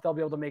don't know if they'll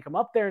be able to make them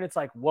up there. And it's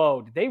like,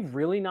 whoa, did they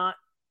really not?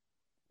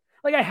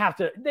 Like, I have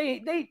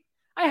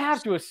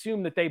to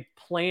assume that they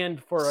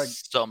planned for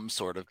some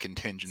sort of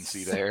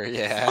contingency there.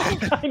 Yeah. Some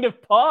kind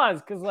of pause.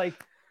 Cause like,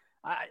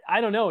 I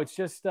don't know. It's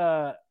just,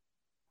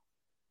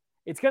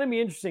 it's going to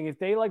be interesting if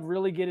they like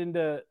really get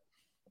into,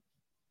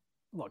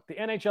 look, the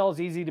NHL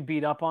is easy to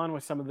beat up on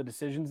with some of the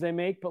decisions they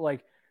make, but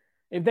like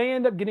if they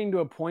end up getting to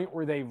a point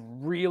where they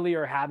really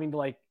are having to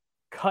like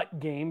cut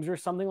games or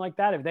something like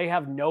that, if they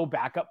have no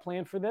backup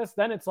plan for this,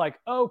 then it's like,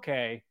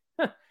 okay,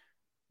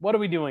 what are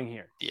we doing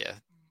here? Yeah.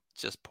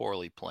 Just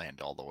poorly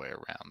planned all the way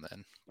around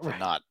then to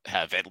not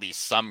have at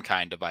least some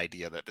kind of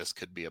idea that this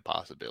could be a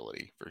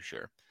possibility for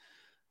sure.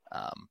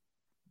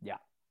 Yeah.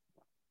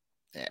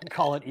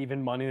 Call it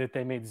even money that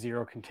they made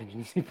zero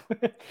contingency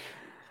plan.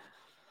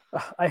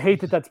 I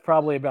hate that that's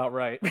probably about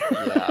right.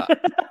 Yeah.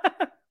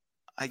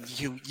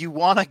 You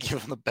want to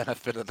give them the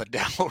benefit of the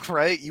doubt,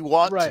 right? You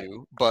want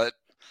to, but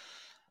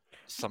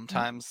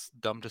sometimes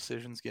dumb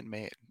decisions get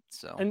made.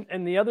 So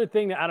and the other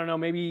thing that I don't know,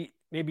 maybe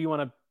you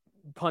want to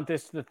punt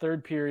this to the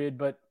third period,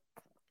 but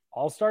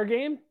All-Star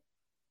game?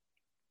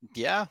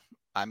 Yeah.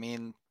 I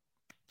mean,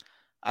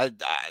 I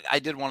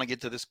did want to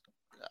get to this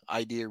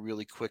idea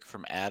really quick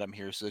from Adam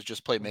here. So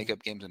just play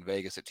makeup games in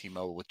Vegas at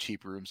T-Mobile with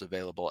cheap rooms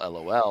available,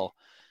 LOL.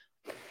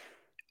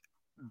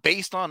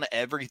 Based on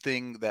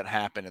everything that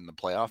happened in the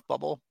playoff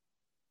bubble,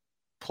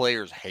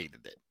 players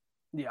hated it.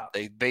 Yeah.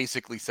 They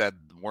basically said,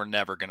 we're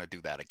never going to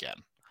do that again.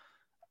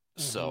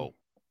 Mm-hmm. So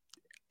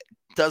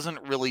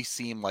doesn't really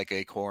seem like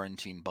a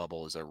quarantine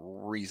bubble is a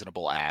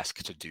reasonable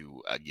ask to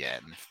do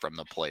again from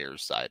the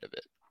players' side of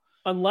it.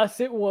 Unless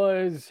it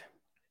was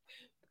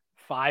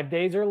 5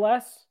 days or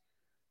less.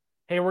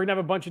 Hey, we're going to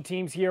have a bunch of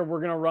teams here. We're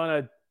going to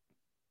run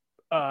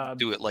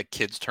do it like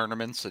kids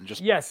tournaments and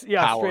just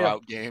power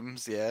out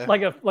games. Yeah.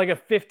 Like a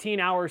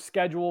 15-hour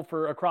schedule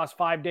for across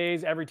 5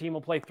 days. Every team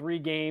will play 3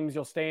 games.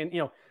 You'll stay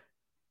in,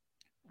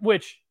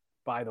 which,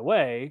 by the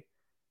way,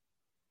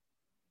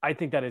 I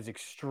think that is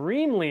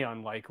extremely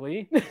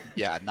unlikely.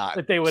 Yeah, not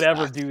that they would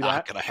ever do that.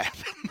 Not gonna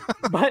happen.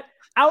 But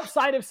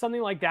outside of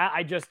something like that,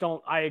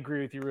 I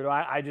agree with you, Rudo.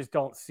 I just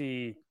don't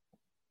see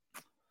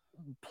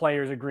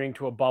players agreeing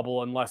to a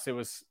bubble unless it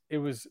was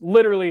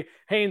literally,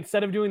 hey,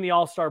 instead of doing the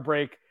All-Star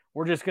break,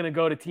 we're just going to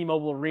go to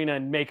T-Mobile Arena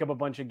and make up a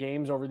bunch of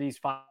games over these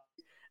 5.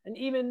 And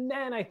even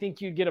then, I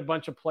think you'd get a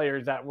bunch of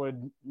players that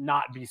would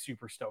not be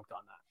super stoked on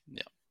that.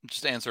 Yeah.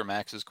 Just to answer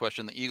Max's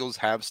question, the Eagles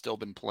have still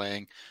been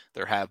playing.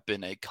 There have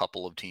been a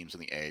couple of teams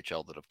in the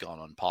AHL that have gone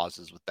on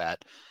pauses with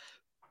that.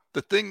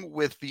 The thing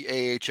with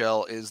the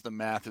AHL is the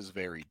math is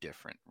very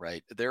different,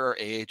 right? There are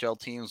AHL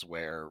teams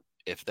where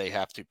if they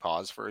have to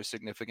pause for a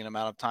significant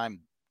amount of time,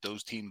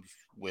 those teams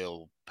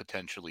will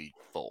potentially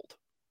fold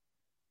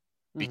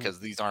because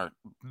these aren't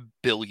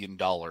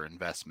billion-dollar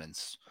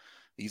investments.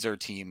 These are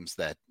teams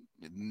that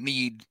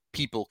need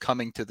people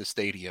coming to the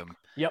stadium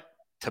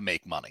to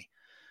make money.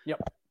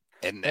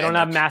 And they don't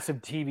have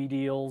massive TV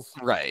deals.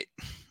 Right.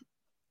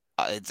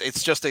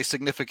 It's just a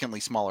significantly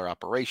smaller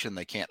operation.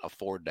 They can't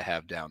afford to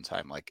have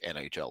downtime like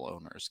NHL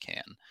owners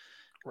can.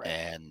 Right.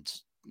 And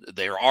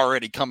they're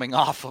already coming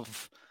off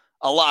of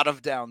a lot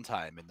of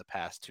downtime in the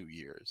past 2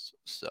 years.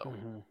 So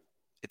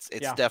it's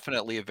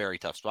definitely a very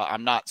tough spot.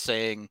 I'm not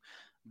saying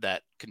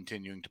that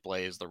continuing to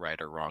play is the right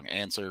or wrong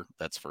answer.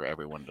 That's for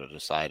everyone to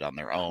decide on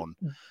their own.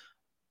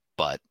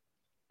 But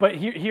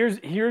here's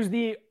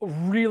the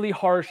really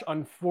harsh,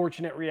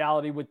 unfortunate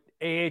reality with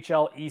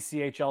AHL,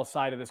 ECHL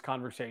side of this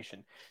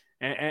conversation.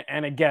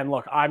 And again,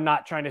 look, I'm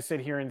not trying to sit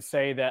here and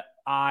say that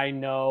I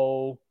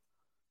know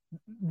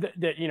that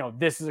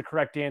this is a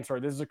correct answer or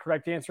this is a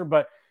correct answer.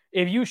 But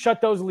if you shut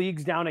those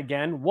leagues down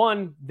again,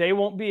 one, they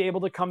won't be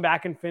able to come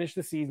back and finish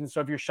the season. So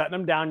if you're shutting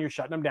them down, you're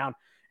shutting them down.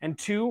 And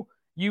two,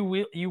 you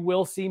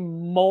will see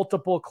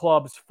multiple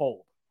clubs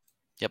fold.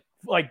 Yep.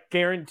 Like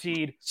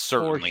guaranteed.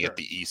 Certainly at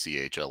the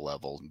ECHL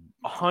level.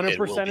 100% it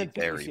will be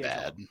very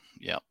bad.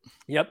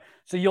 Yep.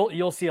 So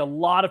you'll see a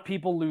lot of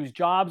people lose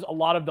jobs. A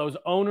lot of those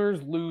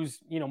owners lose,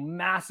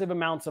 massive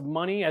amounts of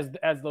money as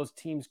those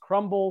teams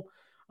crumble.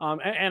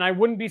 And I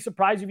wouldn't be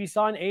surprised if you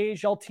saw an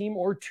AHL team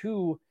or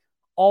two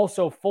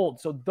also fold.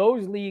 So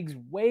those leagues,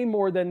 way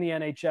more than the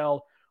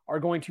NHL,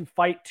 are going to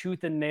fight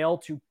tooth and nail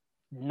to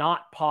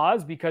not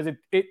pause because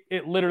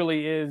it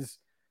literally is,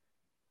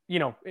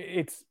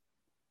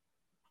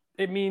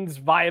 it means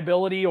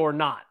viability or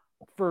not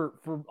for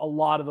a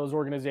lot of those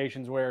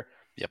organizations where,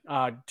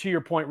 to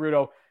your point,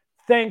 Rudo,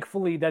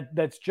 thankfully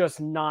that's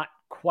just not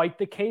quite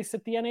the case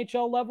at the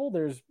NHL level.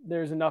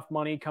 There's enough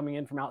money coming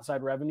in from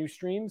outside revenue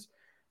streams.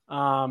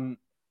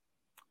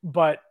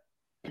 But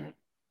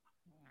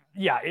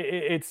yeah,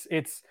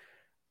 it's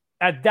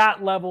at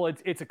that level,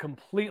 it's a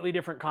completely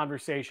different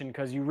conversation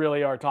because you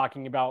really are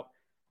talking about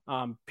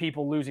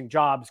people losing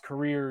jobs,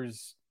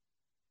 careers,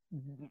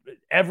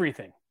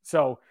 everything.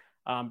 So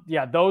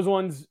those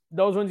ones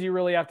you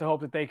really have to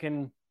hope that they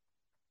can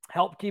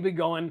help keep it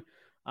going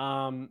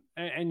and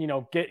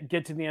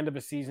get to the end of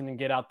a season and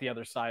get out the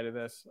other side of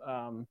this.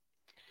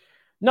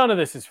 None of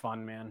this is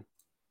fun, man.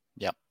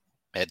 Yep.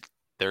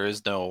 There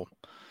is no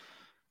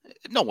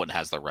one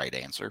has the right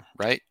answer,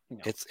 right? No.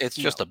 It's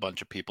just a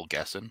bunch of people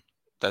guessing.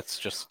 That's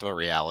just the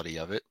reality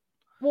of it.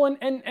 Well,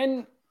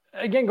 and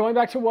again, going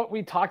back to what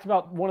we talked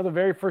about, one of the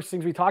very first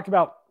things we talked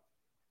about,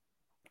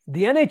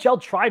 the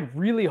NHL tried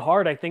really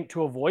hard, I think,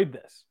 to avoid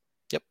this.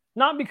 Yep.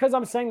 Not because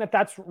I'm saying that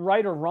that's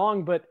right or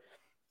wrong, but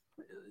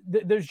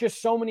there's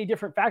just so many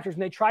different factors.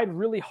 And they tried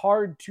really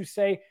hard to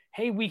say,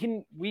 hey, we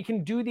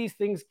can do these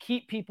things,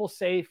 keep people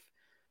safe,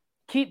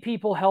 keep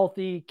people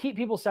healthy, keep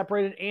people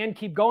separated, and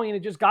keep going. And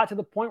it just got to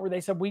the point where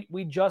they said,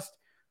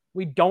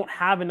 we don't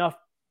have enough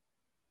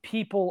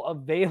people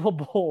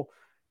available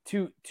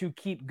to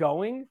keep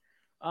going.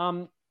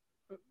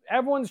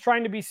 Everyone's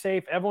trying to be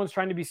safe. Everyone's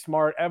trying to be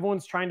smart.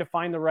 Everyone's trying to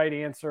find the right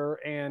answer.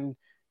 And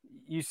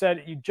you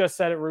just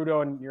said it,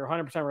 Rudo, and you're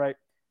 100% right.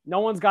 No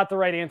one's got the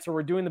right answer.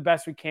 We're doing the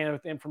best we can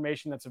with the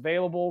information that's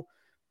available.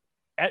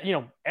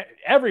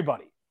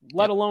 Everybody,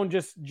 let alone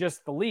just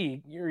the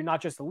league. You're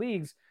not just the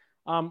leagues.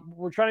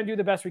 We're trying to do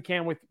the best we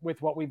can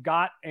with what we've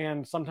got.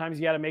 And sometimes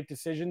you got to make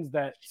decisions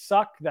that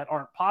suck, that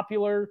aren't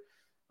popular,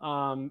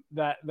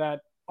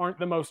 that aren't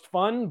the most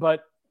fun,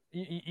 but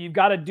you've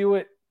got to do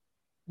it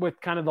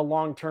with kind of the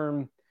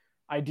long-term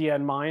idea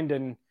in mind.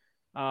 And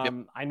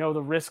I know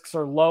the risks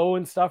are low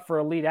and stuff for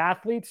elite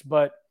athletes,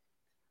 but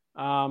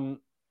could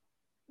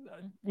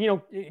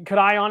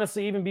I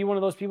honestly even be one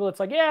of those people that's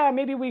like, yeah,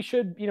 maybe we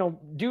should,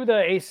 do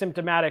the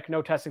asymptomatic,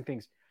 no testing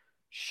things.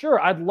 Sure.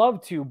 I'd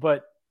love to,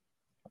 but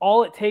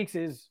all it takes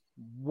is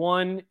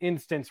one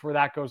instance where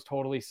that goes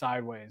totally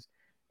sideways.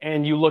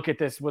 And you look at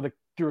this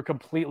through a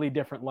completely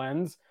different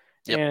lens.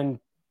 Yep. And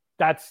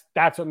that's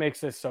what makes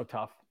this so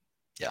tough.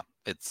 Yeah.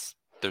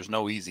 There's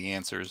no easy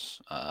answers.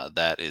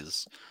 That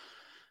is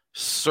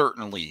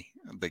certainly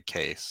the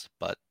case,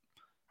 but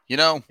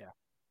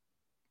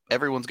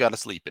everyone's got to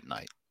sleep at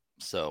night.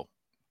 So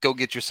go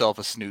get yourself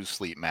a snooze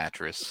sleep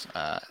mattress.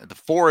 The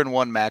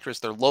 4-in-1 mattress,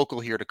 they're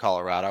local here to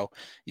Colorado.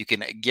 You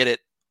can get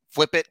it,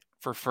 flip it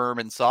for firm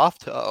and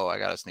soft. Uh-oh, I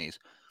got to sneeze.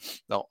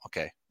 No,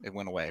 okay. It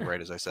went away right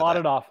as I said Fought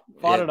that. it off.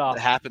 It off.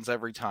 It happens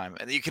every time.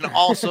 And you can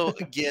also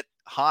get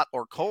hot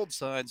or cold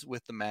sides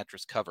with the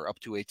mattress cover, up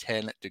to a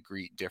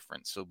 10-degree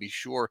difference. So be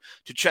sure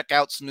to check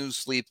out Snooze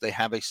Sleep. They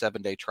have a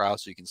 7-day trial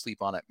so you can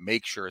sleep on it.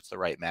 Make sure it's the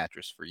right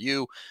mattress for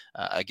you.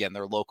 Again,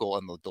 they're local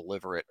and they'll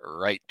deliver it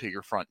right to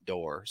your front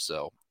door.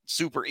 So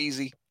super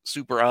easy,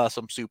 super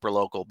awesome, super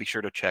local. Be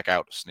sure to check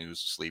out Snooze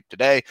Sleep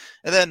today.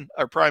 And then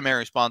our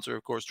primary sponsor,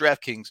 of course,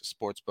 DraftKings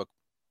Sportsbook.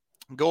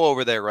 Go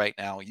over there right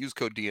now. Use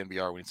code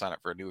DNVR when you sign up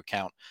for a new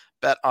account.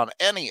 Bet on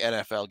any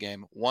NFL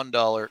game.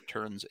 $1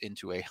 turns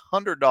into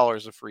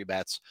 $100 of free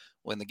bets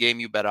when the game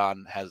you bet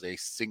on has a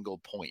single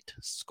point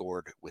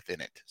scored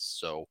within it.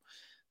 So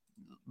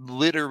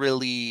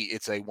literally,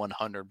 it's a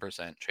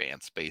 100%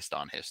 chance based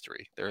on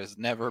history. There has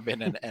never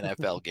been an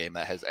NFL game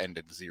that has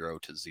ended 0-0.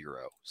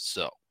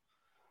 So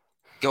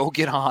go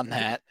get on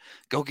that.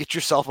 Go get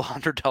yourself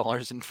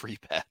 $100 in free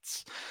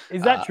bets.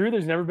 Is that true?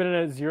 There's never been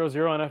a 0-0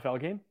 NFL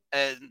game?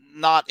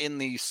 Not in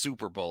the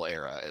Super Bowl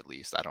era, at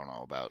least. I don't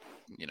know about,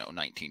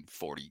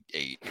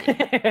 1948.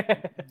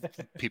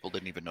 People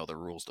didn't even know the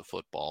rules to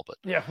football, but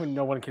yeah, when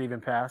no one can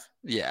even pass.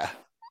 Yeah.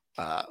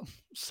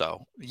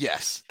 So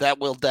yes, that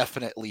will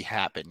definitely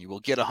happen. You will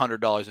get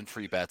 $100 in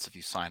free bets if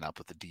you sign up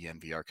with the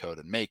DNVR code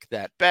and make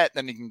that bet.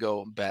 Then you can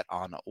go and bet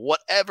on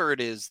whatever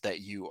it is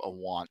that you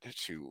want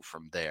to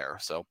from there.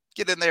 So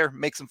get in there,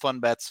 make some fun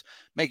bets,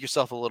 make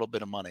yourself a little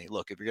bit of money.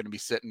 Look, if you're going to be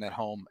sitting at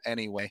home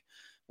anyway,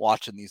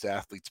 watching these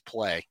athletes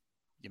play,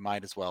 you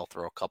might as well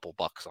throw a couple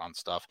bucks on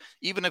stuff.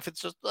 Even if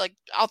it's just like,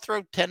 I'll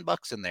throw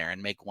 $10 in there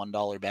and make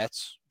 $1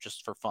 bets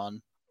just for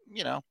fun.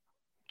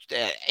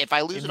 If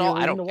I lose it all,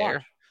 I don't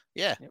care.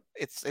 Yeah, yep.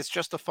 It's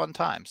just a fun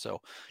time. So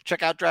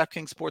check out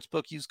DraftKings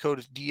Sportsbook. Use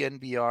code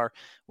DNVR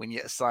when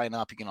you sign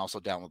up. You can also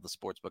download the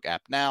Sportsbook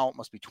app now. It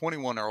must be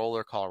 21 or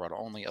older, Colorado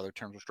only. Other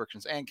terms,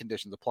 restrictions, and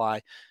conditions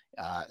apply.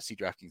 See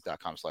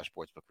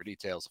DraftKings.com/sportsbook for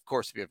details. Of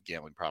course, if you have a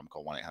gambling problem,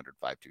 call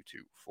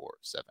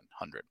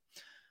 1-800-522-4700.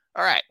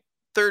 All right.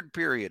 Third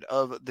period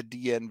of the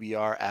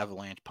DNVR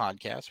Avalanche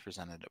podcast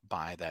presented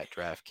by that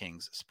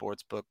DraftKings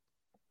Sportsbook.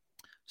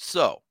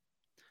 So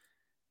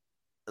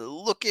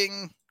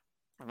looking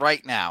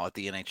right now at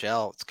the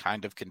NHL, it's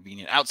kind of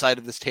convenient. Outside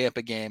of this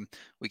Tampa game,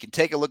 we can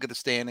take a look at the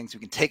standings. We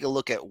can take a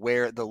look at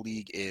where the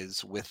league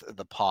is with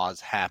the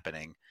pause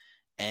happening.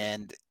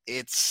 And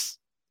it's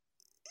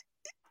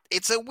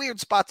a weird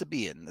spot to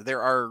be in.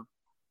 There are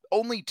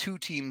only 2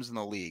 teams in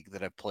the league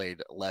that have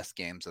played less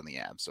games than the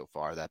Avs so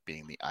far, that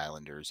being the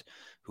Islanders,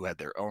 who had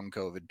their own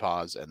COVID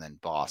pause, and then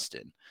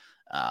Boston.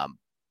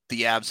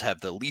 The Avs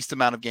have the least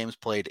amount of games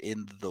played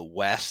in the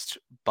West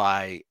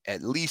by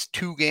at least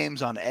 2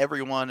 games on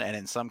everyone, and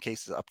in some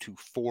cases up to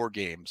 4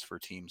 games for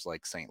teams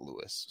like St.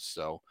 Louis.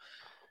 So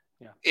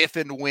if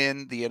and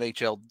when the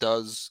NHL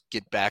does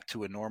get back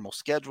to a normal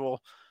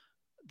schedule,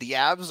 the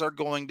Avs are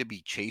going to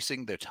be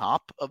chasing the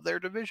top of their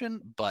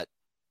division, but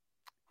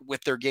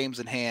with their games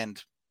in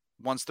hand,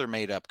 once they're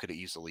made up, could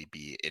easily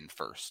be in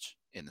first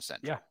in the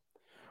Central. Yeah.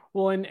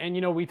 Well,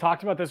 and we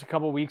talked about this a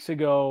couple of weeks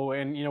ago,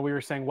 and, we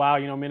were saying, wow,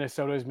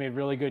 Minnesota has made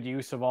really good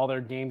use of all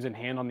their games in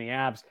hand on the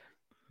Avs.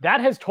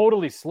 That has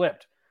totally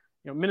slipped.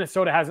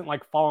 Minnesota hasn't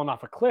fallen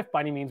off a cliff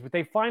by any means, but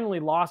they finally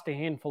lost a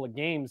handful of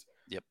games.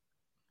 Yep.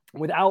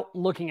 Without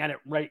looking at it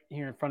right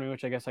here in front of me,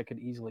 which I guess I could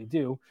easily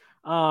do.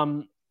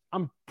 I'm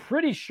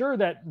pretty sure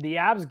that the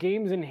Avs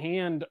games in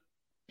hand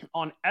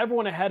on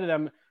everyone ahead of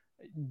them,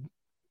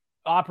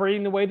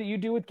 operating the way that you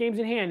do with games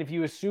in hand, if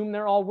you assume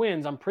they're all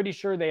wins, I'm pretty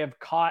sure they have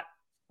caught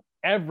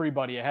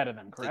everybody ahead of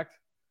them, correct?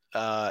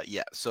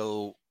 Yeah.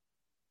 So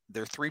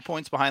they're 3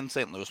 points behind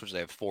St. Louis, which they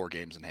have 4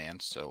 games in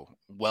hand. So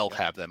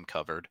have them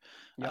covered.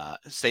 Yep.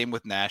 Same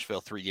with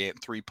Nashville,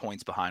 3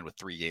 points behind with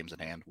 3 games in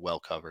hand, well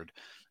covered.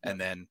 Yep.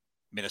 And then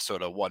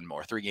Minnesota, 1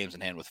 more, 3 games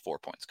in hand with 4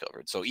 points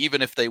covered. So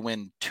even if they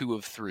win 2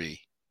 of 3,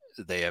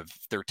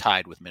 they're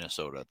tied with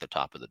Minnesota at the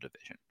top of the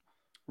division.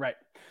 Right.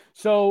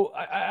 So,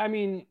 I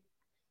mean,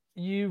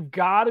 you've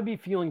got to be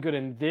feeling good.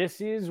 And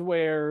this is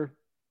where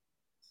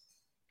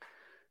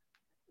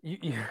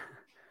you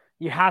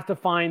have to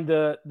find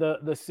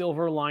the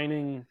silver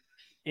lining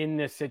in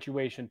this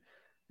situation.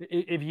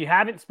 If you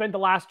haven't spent the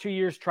last 2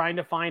 years trying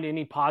to find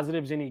any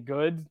positives, any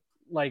good,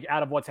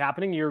 out of what's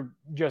happening, you're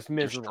just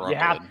miserable. You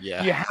have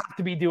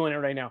to be doing it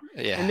right now.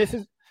 Yeah. And this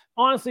is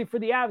honestly for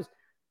the Avs.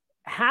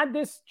 Had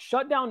this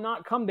shutdown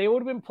not come, they would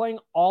have been playing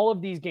all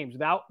of these games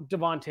without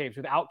Devon Toews,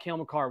 without Cale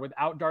Makar,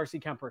 without Darcy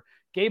Kemper,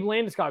 Gabe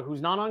Landeskog,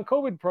 who's not on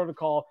COVID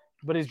protocol,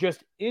 but is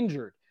just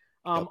injured.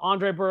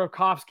 Andre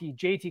Burakovsky,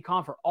 JT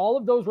Compher, all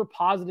of those were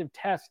positive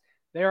tests.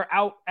 They are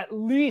out at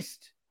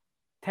least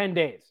 10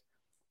 days.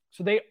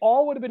 So they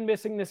all would have been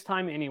missing this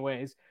time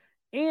anyways.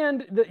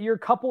 And your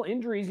couple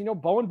injuries,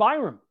 Bowen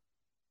Byram.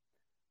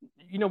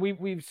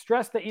 We've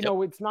stressed that,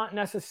 it's not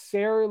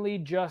necessarily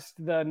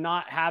just the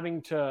not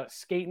having to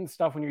skate and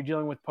stuff when you're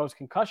dealing with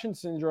post-concussion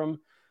syndrome.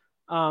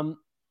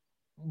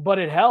 But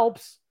it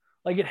helps.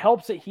 It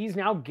helps that he's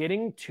now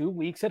getting 2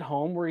 weeks at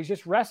home where he's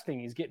just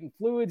resting. He's getting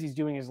fluids. He's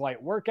doing his light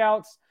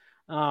workouts,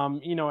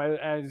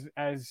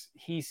 as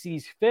he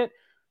sees fit.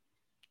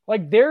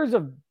 There is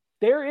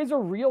a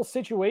real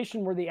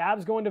situation where the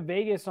Avs go into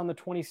Vegas on the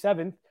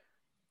 27th.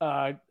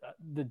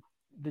 the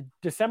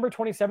December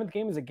 27th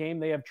game is a game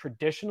they have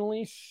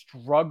traditionally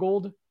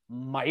struggled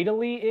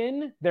mightily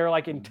in their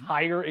like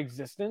entire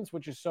existence,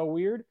 which is so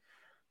weird.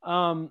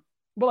 But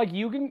like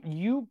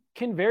you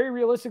can very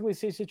realistically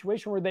see a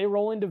situation where they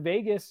roll into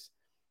Vegas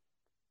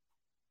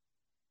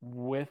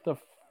with a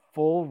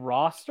full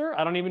roster.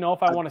 I don't even know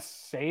if I want to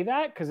say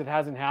that because it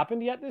hasn't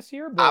happened yet this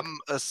year. But I'm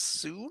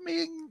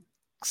assuming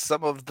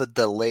some of the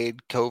delayed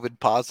COVID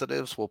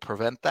positives will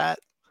prevent that.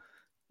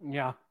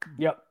 Yeah.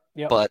 Yep.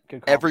 But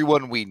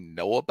everyone we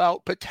know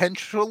about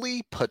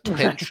potentially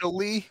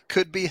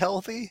could be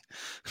healthy.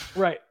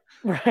 Right.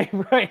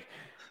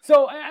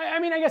 So, I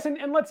mean, I guess,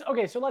 and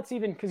let's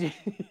even, because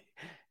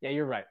yeah,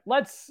 you're right.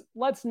 Let's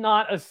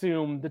not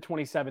assume the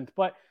 27th,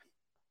 but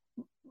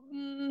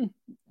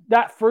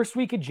that first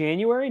week of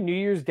January, New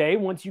Year's Day,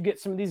 once you get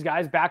some of these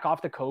guys back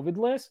off the COVID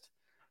list,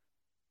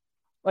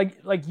 like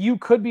you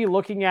could be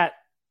looking at,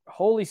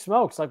 holy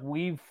smokes, like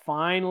we've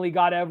finally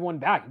got everyone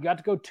back. You got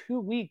to go 2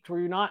 weeks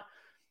where you're not,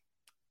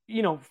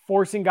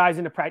 forcing guys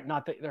into practice.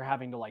 Not that they're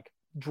having to like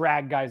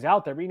drag guys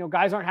out there, but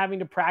guys aren't having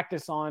to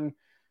practice on,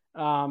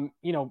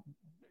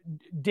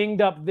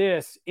 dinged up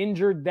this,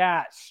 injured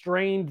that,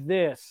 strained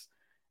this.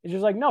 It's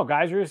just like, no,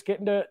 guys are just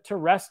getting to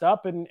rest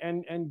up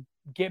and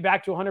get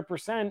back to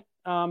 100%.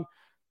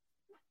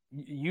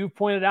 You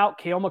pointed out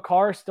Cale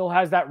Makar still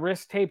has that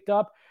wrist taped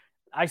up.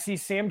 I see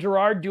Sam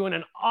Girard doing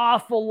an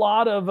awful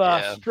lot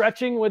of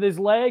stretching with his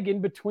leg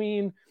in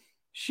between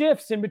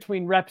shifts, in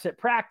between reps at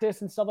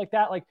practice and stuff like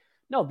that. Like,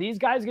 no, these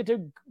guys get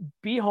to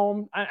be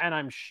home, and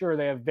I'm sure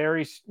they have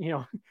very,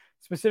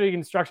 specific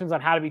instructions on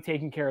how to be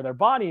taking care of their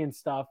body and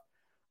stuff.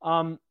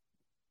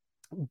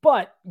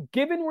 But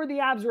given where the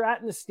Avs are at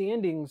in the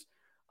standings,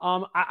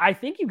 I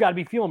think you've got to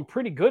be feeling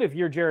pretty good if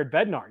you're Jared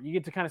Bednar. You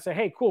get to kind of say,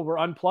 hey, cool, we're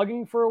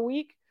unplugging for a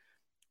week.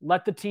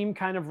 Let the team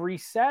kind of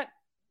reset,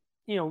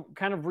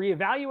 kind of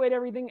reevaluate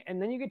everything.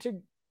 And then you get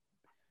to,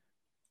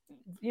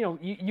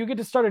 you get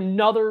to start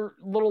another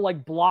little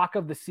like block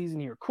of the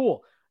season here.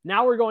 Cool.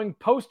 Now we're going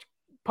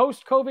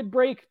post-COVID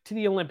break to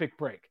the Olympic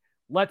break.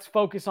 Let's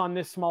focus on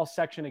this small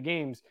section of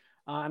games.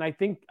 And I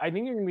think you're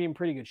going to be in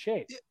pretty good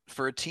shape.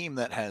 For a team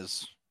that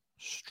has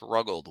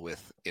struggled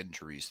with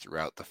injuries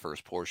throughout the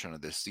first portion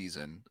of this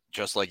season,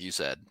 just like you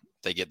said,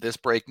 they get this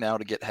break now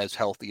to get as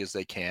healthy as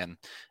they can.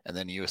 And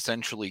then you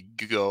essentially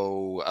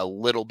go a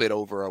little bit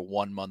over a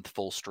 1 month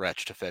full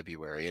stretch to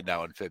February. And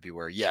now in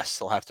February, yes,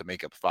 they'll have to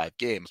make up 5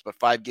 games, but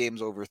 5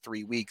 games over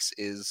 3 weeks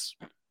is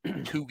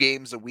 2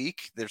 games a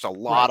week. There's a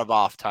lot of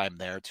off time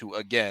there to,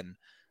 again,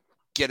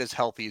 get as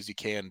healthy as you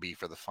can be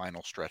for the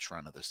final stretch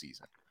run of the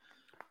season.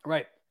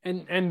 Right.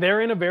 And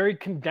they're in a very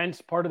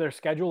condensed part of their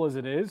schedule as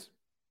it is.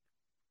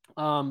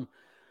 And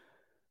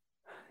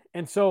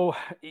so,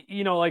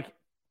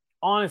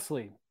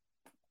 honestly,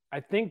 I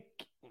think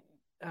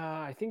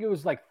it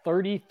was like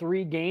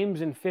 33 games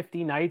in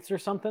 50 nights or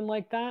something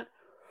like that.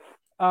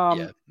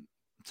 Yeah,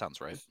 sounds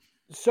right.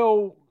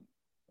 So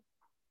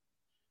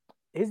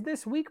is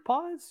this week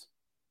pause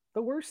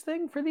the worst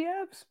thing for the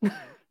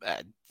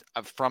Avs?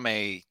 From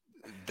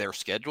their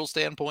schedule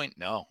standpoint,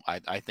 no.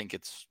 I think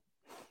it's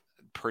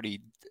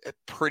pretty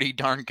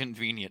darn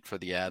convenient for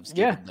the Avs,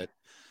 given that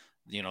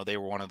they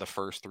were one of the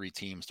first 3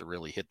 teams to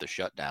really hit the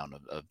shutdown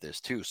of this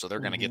too. So they're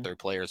going to get their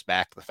players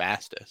back the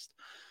fastest.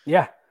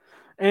 Yeah.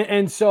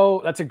 And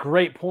so that's a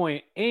great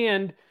point.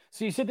 And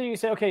so you sit there and you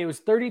say, okay, it was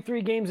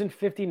 33 games in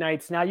 50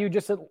 nights. Now you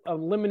just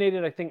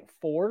eliminated, I think,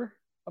 4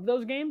 of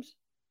those games.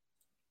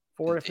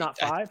 4, if not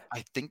 5.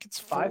 I think it's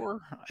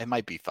 4. 5? It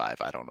might be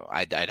 5. I don't know.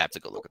 I'd have to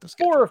go look at the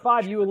 4 or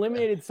 5. You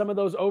eliminated some of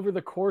those over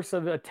the course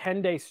of a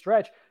 10-day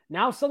stretch.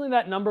 Now suddenly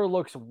that number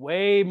looks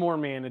way more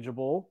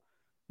manageable.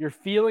 You're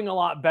feeling a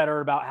lot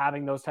better about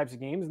having those types of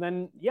games. And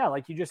then, yeah,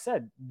 like you just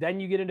said, then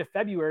you get into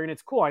February and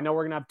it's cool. I know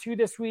we're going to have 2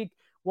 this week,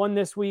 1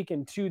 this week,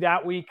 and 2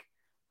 that week.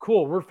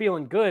 Cool. We're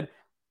feeling good.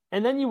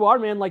 And then you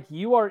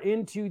are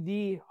into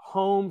the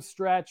home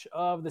stretch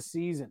of the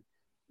season,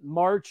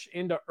 March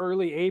into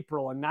early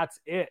April, and that's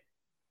it.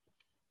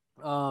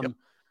 Yep.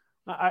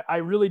 I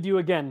really do.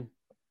 Again,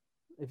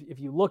 if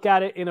you look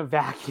at it in a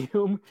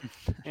vacuum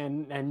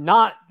and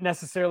not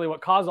necessarily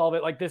what caused all of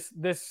it, like this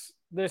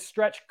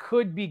stretch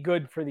could be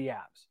good for the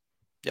Avs.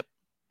 Yep.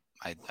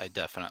 I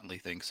definitely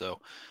think so.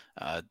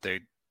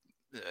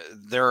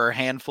 There are a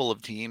handful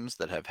of teams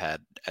that have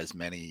had as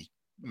many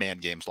man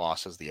games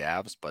lost as the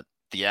Avs, but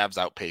the Avs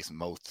outpace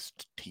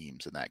most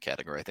teams in that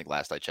category. I think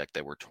last I checked,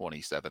 they were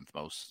 27th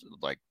most,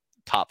 like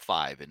top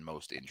 5 in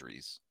most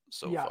injuries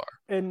so far.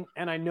 And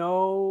I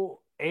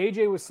know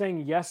AJ was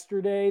saying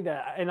yesterday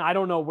that, and I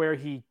don't know where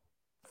he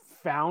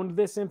found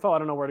this info. I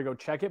don't know where to go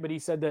check it, but he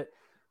said that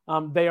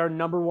they are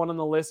number 1 on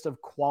the list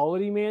of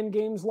quality man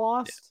games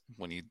lost. Yeah,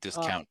 when you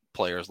discount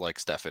players like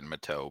Stefan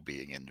Matteau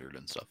being injured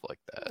and stuff like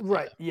that.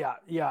 Right. Yeah.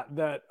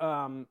 That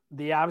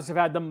the Avs have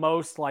had the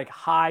most like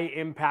high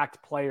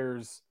impact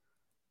players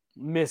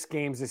miss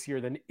games this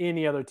year than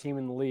any other team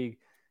in the league.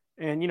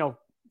 And,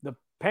 the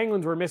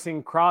Penguins were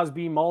missing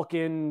Crosby,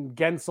 Malkin,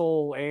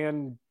 Gensel,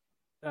 and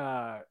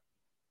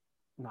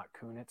not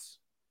Kunitz,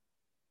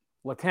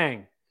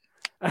 Letang.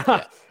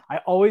 Yeah. I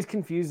always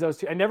confuse those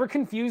two. I never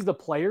confuse the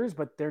players,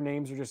 but their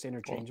names are just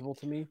interchangeable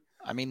to me.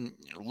 I mean,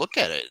 look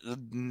at it,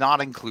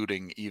 not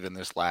including even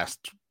this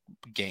last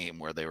game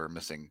where they were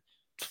missing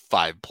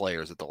 5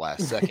 players at the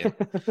last second.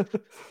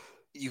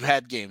 You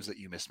had games that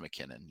you missed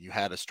McKinnon. You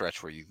had a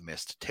stretch where you've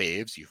missed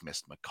Taves, you've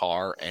missed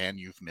McCarr, and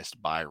you've missed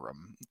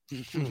Byram.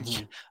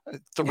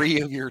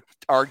 3 of your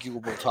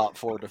arguable top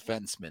 4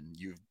 defensemen.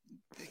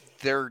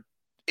 Their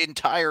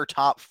entire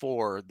top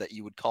 4 that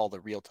you would call the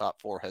real top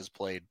 4 has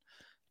played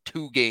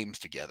 2 games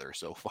together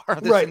so far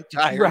this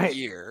entire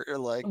year.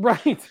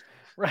 Right.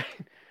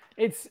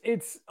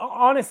 It's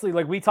honestly,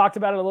 like we talked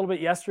about it a little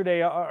bit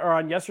yesterday or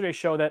on yesterday's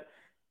show, that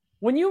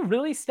when you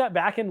really step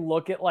back and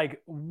look at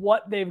like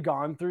what they've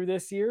gone through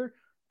this year,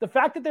 the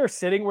fact that they're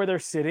sitting where they're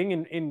sitting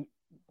in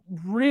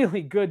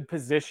really good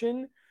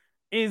position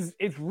is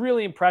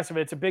really impressive.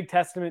 It's a big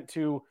testament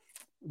to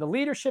the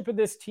leadership of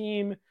this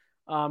team,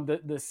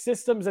 the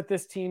systems that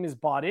this team is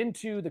bought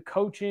into, the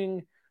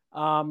coaching.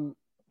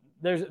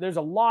 There's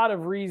a lot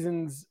of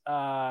reasons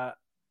that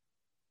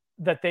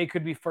they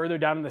could be further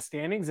down in the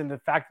standings, and the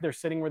fact that they're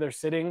sitting where they're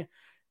sitting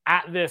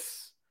at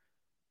this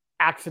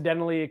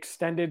accidentally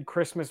extended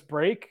Christmas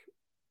break,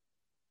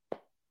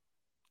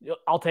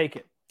 I'll take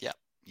it. Yeah.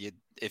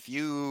 If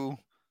you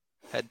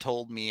had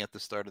told me at the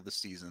start of the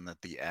season that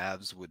the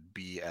Avs would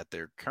be at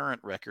their current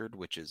record,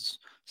 which is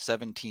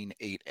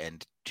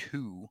 17-8-2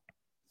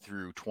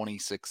 through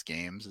 26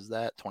 games, is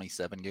that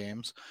 27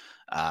 games?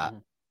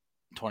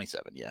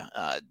 27,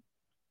 yeah.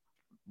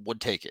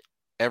 Would take it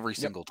every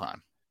single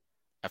time.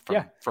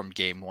 From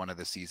game 1 of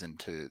the season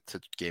to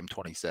game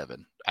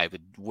 27. I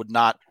would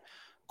not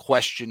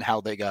question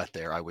how they got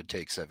there. I would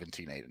take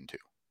 17-8-2.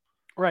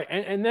 Right.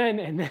 And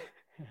then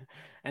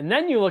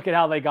you look at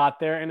how they got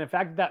there, and the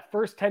fact that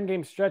first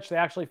 10-game stretch they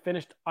actually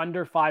finished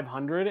under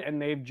 500, and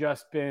they've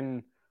just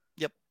been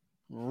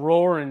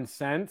roaring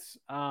since.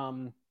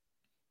 2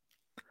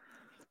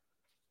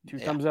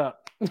 thumbs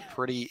up. I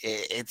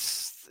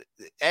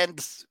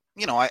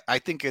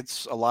think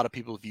it's a lot of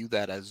people view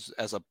that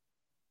as a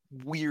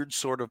weird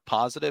sort of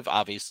positive.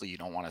 Obviously, you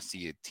don't want to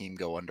see a team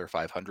go under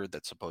 500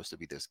 that's supposed to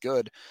be this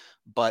good,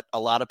 but a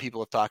lot of people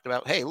have talked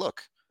about, hey,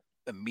 look,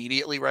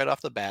 immediately right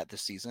off the bat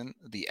this season,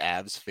 the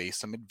Avs face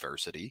some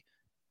adversity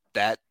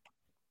that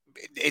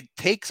it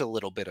takes a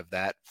little bit of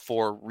that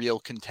for real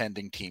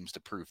contending teams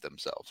to prove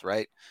themselves,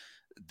 right?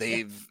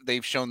 They've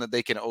shown that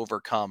they can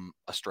overcome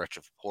a stretch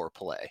of poor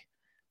play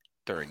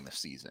during the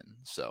season.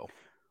 So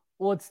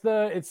well, it's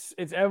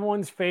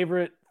everyone's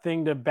favorite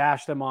thing to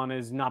bash them on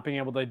is not being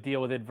able to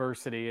deal with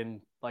adversity,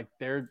 and like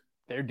they're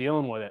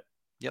dealing with it.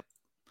 Yep.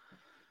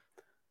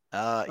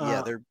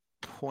 Their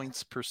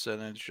points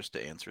percentage, just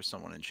to answer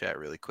someone in chat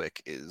really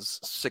quick, is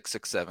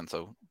 667.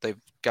 So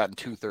they've gotten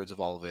 2/3 of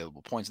all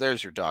available points.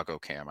 There's your doggo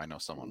cam. I know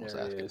someone was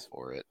asking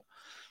for it.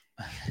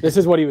 This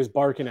is what he was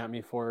barking at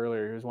me for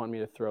earlier. He was wanting me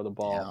to throw the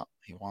ball. Yeah,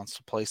 he wants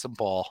to play some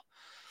ball,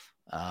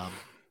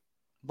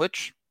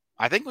 which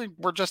I think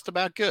we're just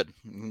about good.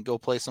 You can go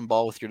play some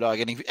ball with your dog.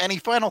 Any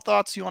final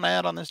thoughts you want to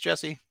add on this,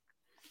 Jesse?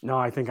 No,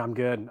 I think I'm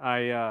good.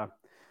 Not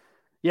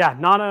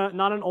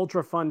an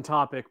ultra fun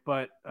topic,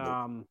 but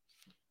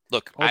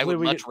look, I would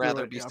much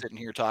rather be sitting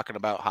here talking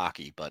about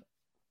hockey, but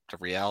the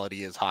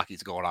reality is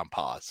hockey's going on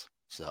pause.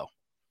 So,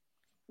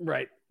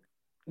 right,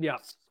 yeah,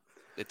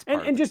 it's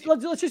and just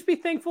let's just be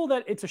thankful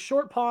that it's a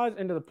short pause.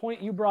 And to the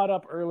point you brought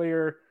up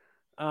earlier,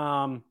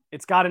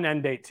 it's got an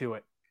end date to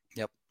it.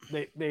 Yep.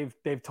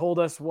 They've told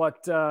us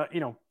what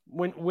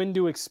when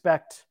to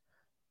expect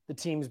the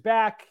teams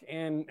back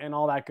and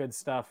all that good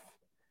stuff.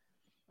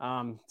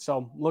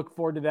 So look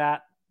forward to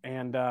that,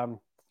 and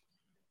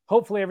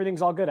hopefully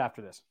everything's all good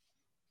after this.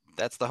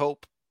 That's the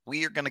hope.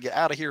 We are going to get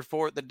out of here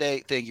for the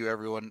day. Thank you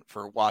everyone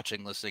for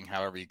watching, listening,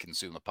 however you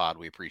consume the pod.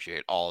 We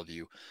appreciate all of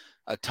you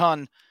a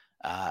ton.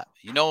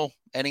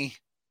 Any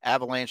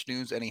Avalanche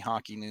news, any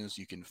hockey news,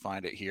 you can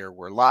find it here.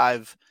 We're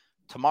live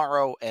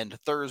tomorrow and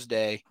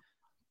Thursday.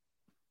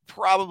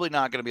 Probably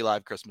not going to be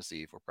live Christmas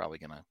Eve. We're probably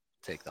going to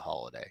take the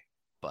holiday,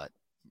 but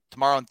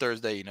tomorrow and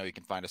Thursday, you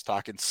can find us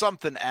talking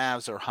something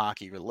Avs or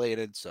hockey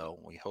related. So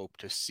we hope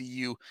to see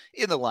you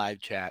in the live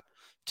chat.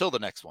 Till the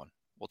next one,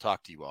 we'll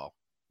talk to you all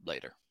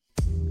later.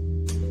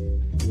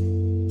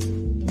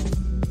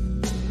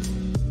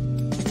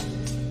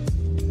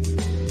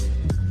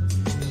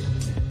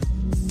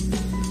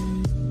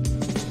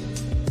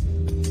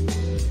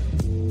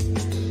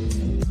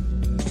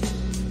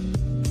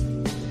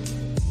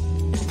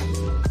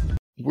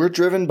 We're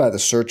driven by the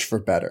search for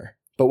better.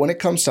 But when it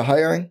comes to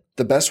hiring,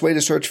 the best way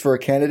to search for a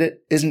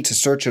candidate isn't to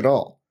search at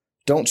all.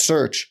 Don't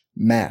search,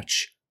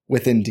 match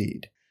with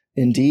Indeed.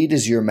 Indeed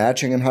is your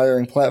matching and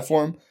hiring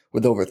platform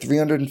with over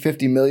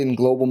 350 million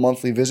global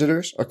monthly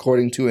visitors,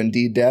 according to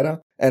Indeed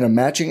data, and a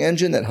matching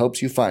engine that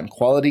helps you find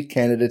quality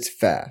candidates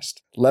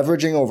fast.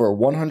 Leveraging over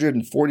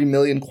 140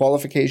 million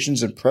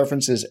qualifications and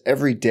preferences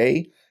every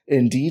day,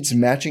 Indeed's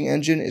matching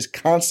engine is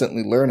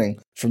constantly learning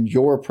from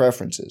your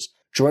preferences,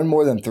 Join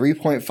more than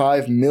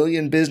 3.5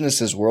 million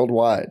businesses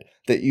worldwide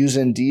that use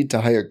Indeed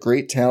to hire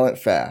great talent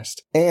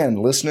fast. And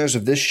listeners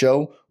of this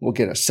show will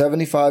get a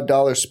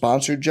 $75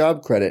 sponsored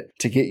job credit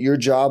to get your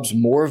jobs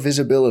more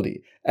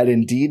visibility at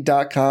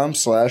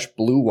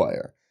Indeed.com/Blue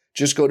Wire.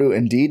 Just go to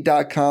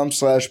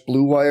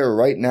Indeed.com/Blue Wire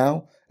right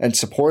now and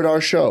support our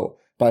show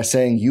by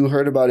saying you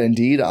heard about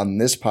Indeed on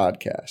this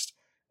podcast.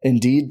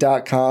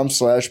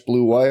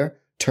 Indeed.com/Blue Wire.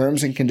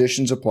 Terms and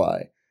conditions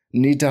apply.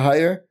 Need to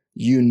hire?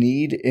 You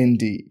need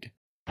Indeed.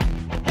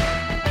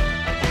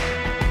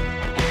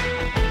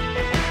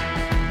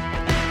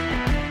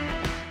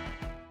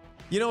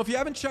 You know, if you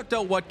haven't checked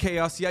out What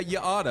Chaos yet, you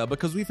oughta,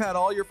 because we've had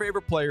all your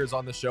favorite players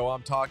on the show.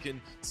 I'm talking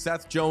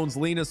Seth Jones,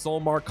 Lena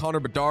Solmar, Connor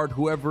Bedard,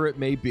 whoever it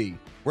may be.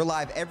 We're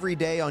live every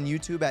day on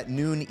YouTube at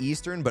noon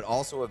Eastern, but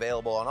also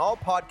available on all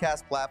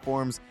podcast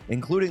platforms,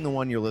 including the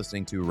one you're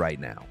listening to right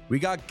now. We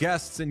got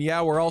guests, and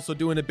yeah, we're also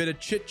doing a bit of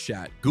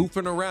chit-chat,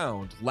 goofing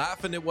around,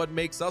 laughing at what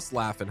makes us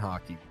laugh in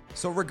hockey.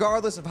 So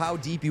regardless of how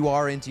deep you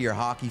are into your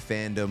hockey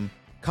fandom,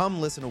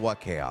 come listen to What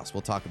Chaos. We'll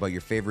talk about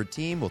your favorite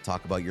team, we'll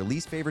talk about your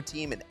least favorite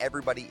team, and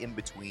everybody in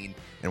between,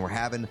 and we're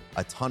having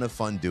a ton of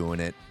fun doing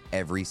it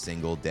every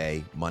single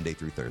day, Monday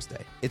through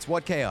Thursday. It's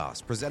What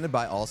Chaos, presented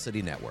by All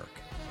City Network.